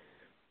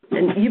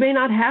 And you may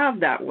not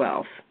have that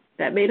wealth.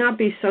 That may not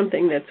be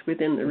something that's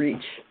within the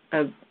reach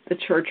of the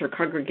church or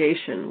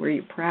congregation where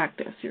you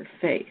practice your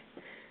faith.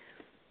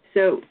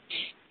 So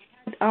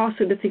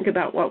also to think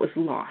about what was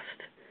lost.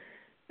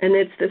 And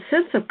it's the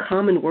sense of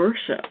common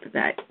worship,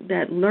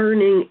 that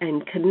learning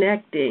and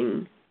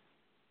connecting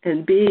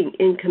and being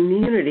in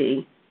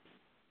community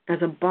as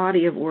a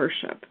body of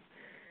worship.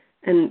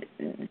 And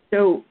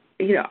so,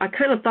 I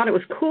kind of thought it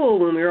was cool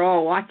when we were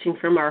all watching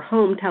from our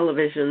home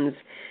televisions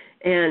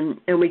and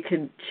we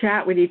could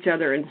chat with each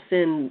other and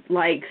send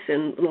likes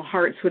and little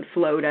hearts would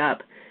float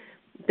up.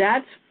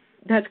 That's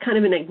kind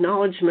of an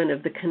acknowledgement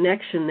of the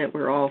connection that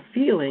we're all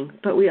feeling,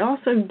 but we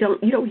also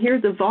you don't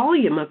hear the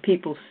volume of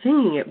people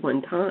singing at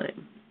one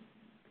time.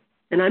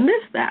 And I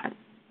miss that.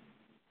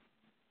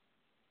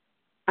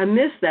 I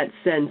miss that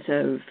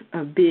sense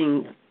of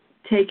being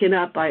taken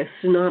up by a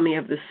tsunami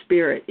of the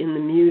Spirit in the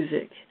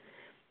music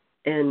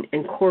and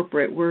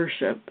corporate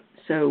worship.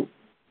 So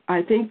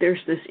I think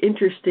there's this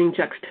interesting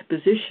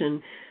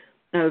juxtaposition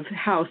of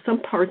how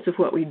some parts of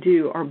what we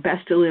do are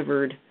best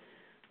delivered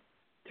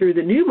through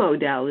the new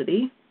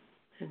modality,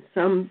 and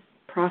some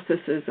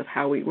processes of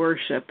how we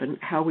worship and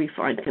how we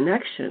find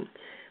connection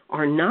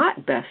are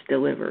not best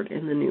delivered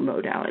in the new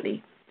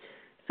modality.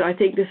 So I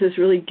think this has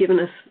really given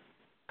us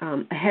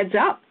a heads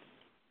up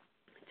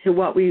to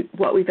what we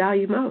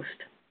value most.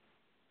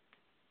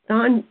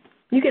 Don,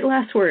 you get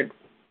last word.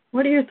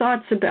 What are your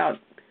thoughts about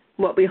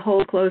what we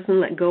hold close and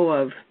let go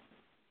of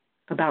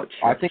about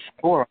church? I think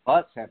more of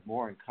us have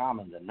more in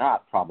common than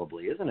not,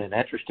 probably. Isn't it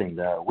interesting,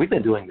 though? We've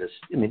been doing this,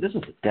 I mean, this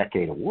is a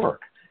decade of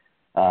work.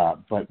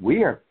 But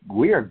we are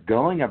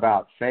going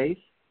about faith,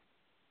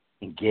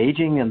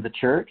 engaging in the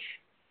church,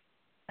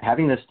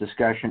 having this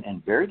discussion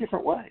in very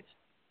different ways.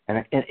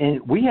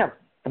 And we have,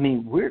 I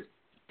mean,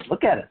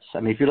 look at us. I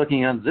mean, if you're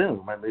looking on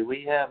Zoom, I mean,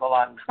 we have a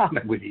lot in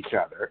common with each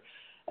other.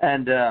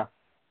 And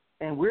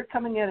we're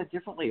coming at it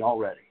differently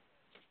already.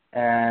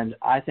 And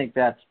I think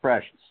that's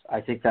precious. I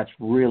think that's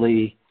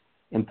really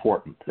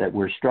important, that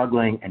we're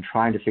struggling and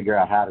trying to figure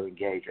out how to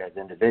engage as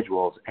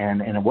individuals.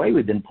 And in a way,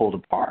 we've been pulled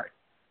apart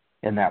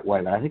in that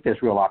way. But I think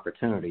there's real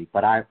opportunity.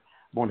 But I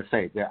want to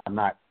say that I'm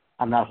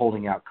not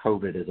holding out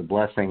COVID as a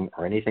blessing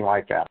or anything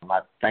like that. I'm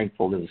not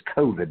thankful that it's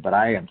COVID, but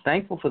I am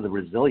thankful for the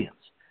resilience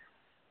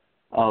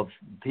of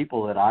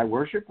people that I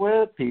worship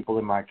with, people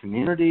in my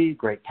community,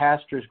 great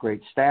pastors,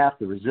 great staff,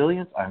 the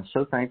resilience I'm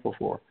so thankful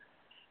for.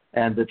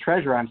 And the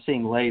treasure I'm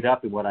seeing laid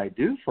up in what I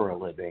do for a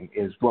living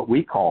is what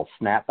we call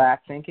snapback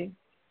thinking.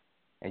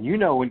 And you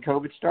know, when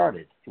COVID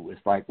started, it was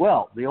like,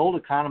 well, the old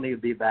economy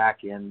will be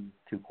back in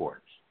 2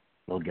 quarters.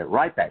 It'll get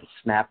right back,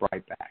 snap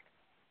right back.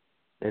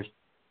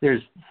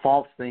 There's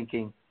false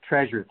thinking,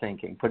 treasure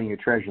thinking, putting your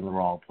treasure in the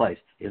wrong place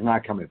is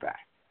not coming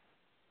back.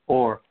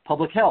 Or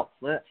public health.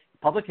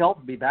 Public health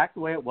will be back the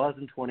way it was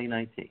in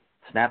 2019.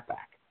 Snap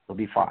back. It'll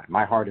be fine.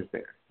 My heart is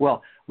there.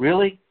 Well,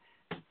 really?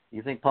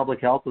 You think public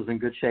health was in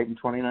good shape in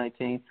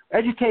 2019?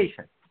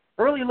 Education,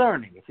 early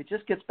learning, if it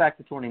just gets back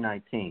to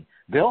 2019.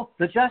 Bill,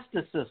 the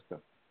justice system.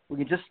 We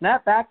can just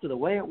snap back to the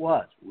way it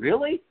was.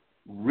 Really?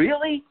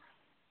 Really?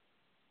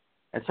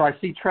 And so I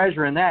see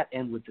treasure in that.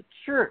 And with the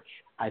church,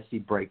 I see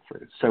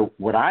breakthroughs. So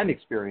what I'm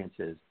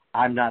experiencing is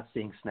I'm not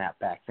seeing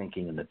snapback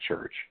thinking in the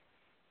church,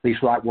 at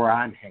least where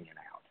I'm hanging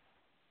out.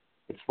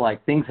 It's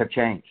like things have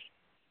changed.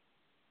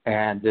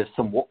 And there's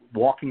some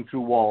walking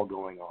through wall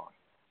going on.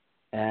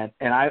 And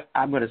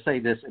I'm going to say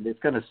this, and it's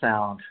going to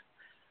sound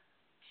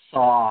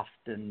soft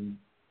and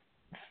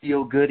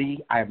feel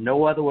goody. I have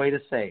no other way to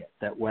say it.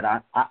 That when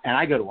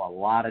I go to a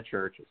lot of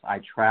churches.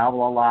 I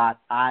travel a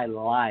lot. I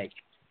like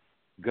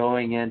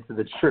going into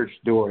the church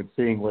door and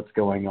seeing what's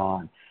going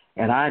on.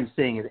 And I'm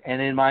seeing it.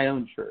 And in my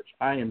own church,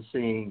 I am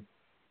seeing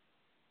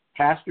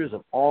pastors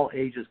of all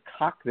ages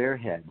cock their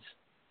heads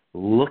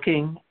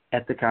looking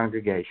at the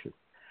congregation.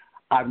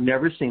 I've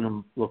never seen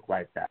them look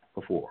like that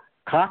before.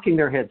 Cocking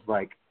their heads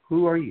like,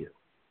 who are you?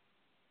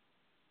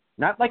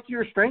 Not like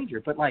you're a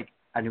stranger, but like,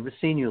 I've never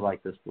seen you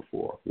like this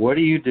before. What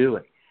are you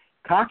doing?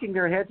 Cocking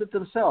their heads at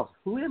themselves.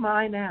 Who am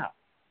I now?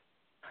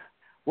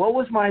 What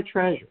was my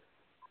treasure?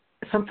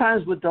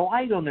 Sometimes with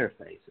delight on their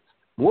faces.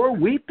 More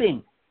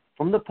weeping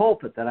from the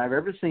pulpit than I've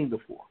ever seen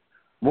before.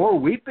 More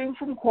weeping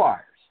from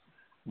choirs.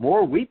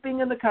 More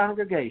weeping in the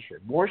congregation.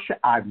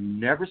 I've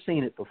never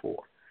seen it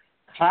before.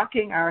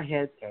 Cocking our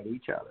heads at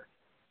each other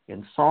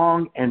in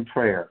song and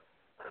prayer.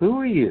 Who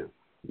are you?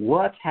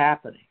 What's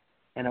happening?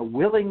 And a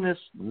willingness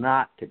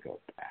not to go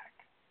back.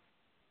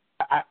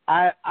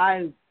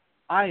 I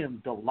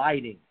am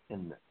delighting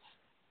in this.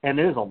 And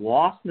there's a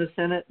lostness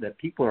in it that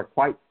people are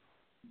quite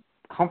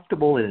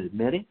comfortable in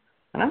admitting.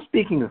 And I'm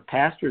speaking of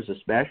pastors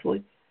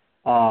especially.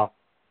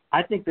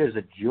 I think there's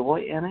a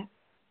joy in it.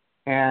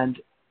 And,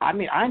 I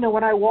mean, I know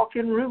when I walk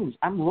in rooms,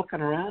 I'm looking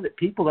around at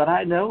people that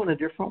I know in a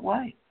different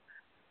way.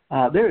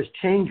 There is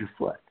change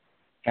afoot.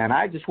 And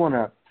I just want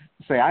to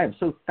say I am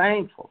so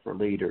thankful for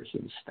leaders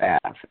and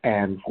staff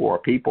and for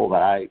people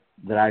that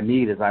I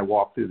meet as I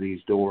walk through these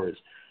doors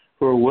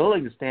who are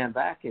willing to stand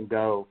back and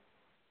go,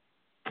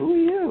 who are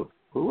you?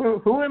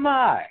 Who am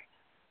I?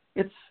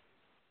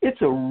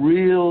 It's a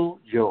real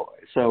joy.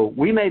 So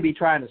we may be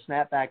trying to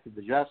snap back to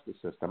the justice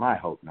system. I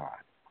hope not.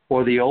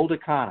 Or the old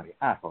economy.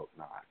 I hope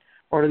not.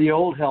 Or to the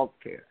old health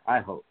care. I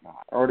hope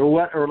not. Or to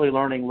what early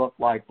learning looked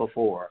like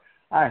before.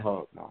 I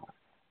hope not.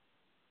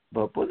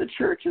 But the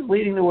church is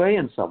leading the way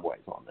in some ways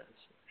on this.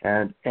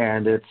 And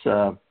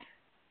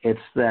it's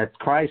that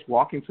Christ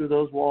walking through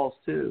those walls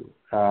too.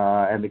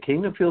 And the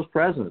kingdom feels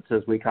present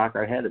as we cock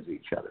our head at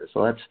each other.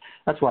 So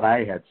that's what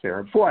I had,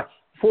 Sarah.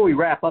 Before we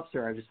wrap up,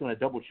 Sarah, I'm just going to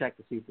double check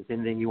to see if there's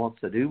anything you want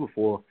to do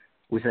before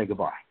we say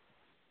goodbye.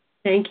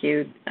 Thank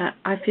you.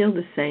 I feel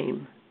the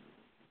same.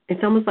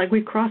 It's almost like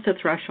we've crossed a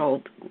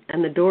threshold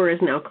and the door is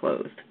now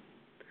closed.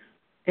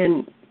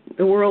 And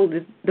the world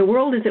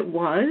as it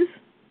was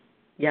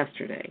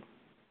yesterday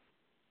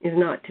is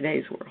not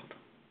today's world.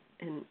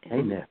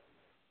 Amen.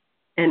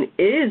 And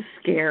it is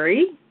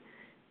scary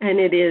and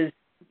it is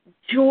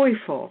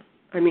joyful.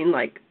 I mean,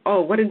 like,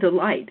 oh, what a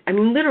delight. I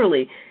mean,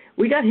 literally,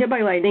 we got hit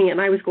by lightning and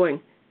I was going,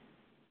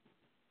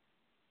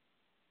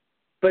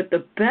 but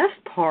the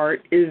best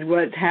part is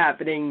what's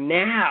happening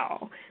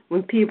now.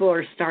 when people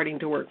are starting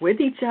to work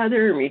with each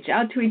other and reach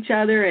out to each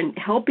other and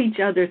help each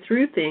other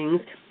through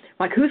things,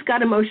 like who's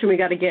got a motion we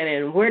got to get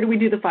in, where do we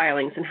do the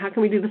filings, and how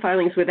can we do the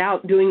filings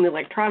without doing the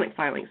electronic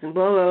filings, and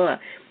blah, blah, blah.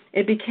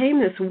 It became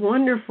this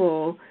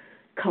wonderful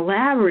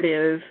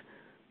collaborative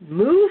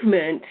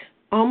movement,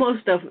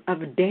 almost of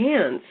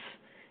dance,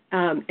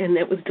 and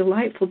it was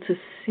delightful to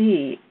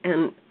see.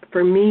 And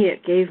for me,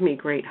 it gave me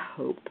great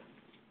hope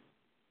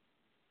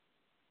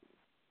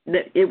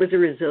that it was a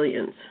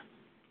resilience.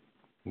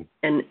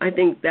 And I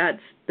think that's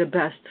the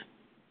best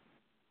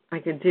I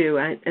could do,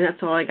 and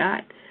that's all I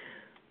got.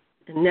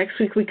 And next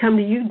week we come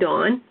to you,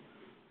 Dawn.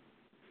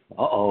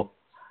 Uh-oh.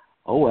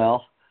 Oh,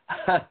 well.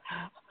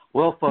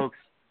 Well, folks,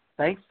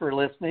 thanks for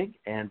listening.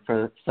 And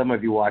for some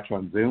of you watching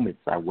on Zoom, it's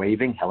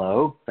waving.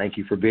 Hello. Thank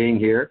you for being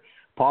here.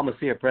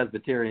 Palmacia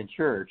Presbyterian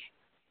Church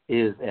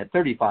is at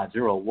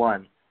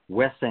 3501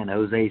 West San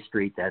Jose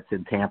Street. That's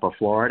in Tampa,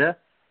 Florida.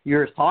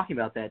 You're talking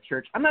about that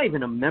church. I'm not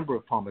even a member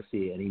of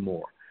Palmacia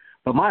anymore.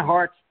 But my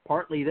heart's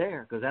partly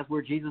there because that's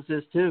where Jesus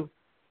is too.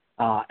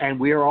 And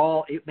we are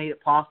all, it made it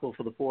possible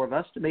for the four of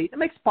us to meet. It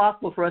makes it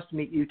possible for us to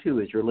meet you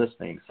too as you're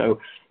listening. So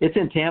it's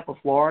in Tampa,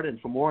 Florida. And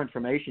for more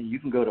information, you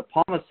can go to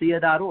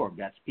palmacia.org.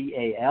 That's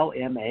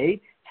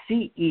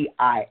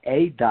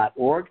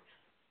PALMACEIA.org.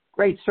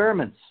 Great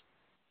sermons,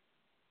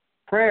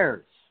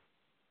 prayers,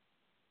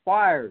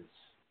 choirs,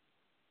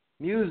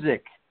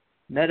 music,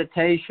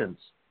 meditations,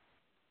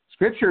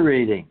 scripture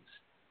readings,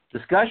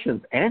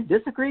 discussions, and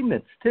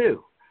disagreements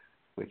too,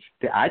 which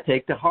I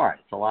take to heart.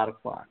 It's a lot of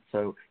fun.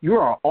 So you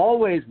are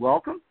always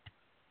welcome,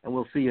 and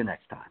we'll see you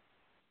next time.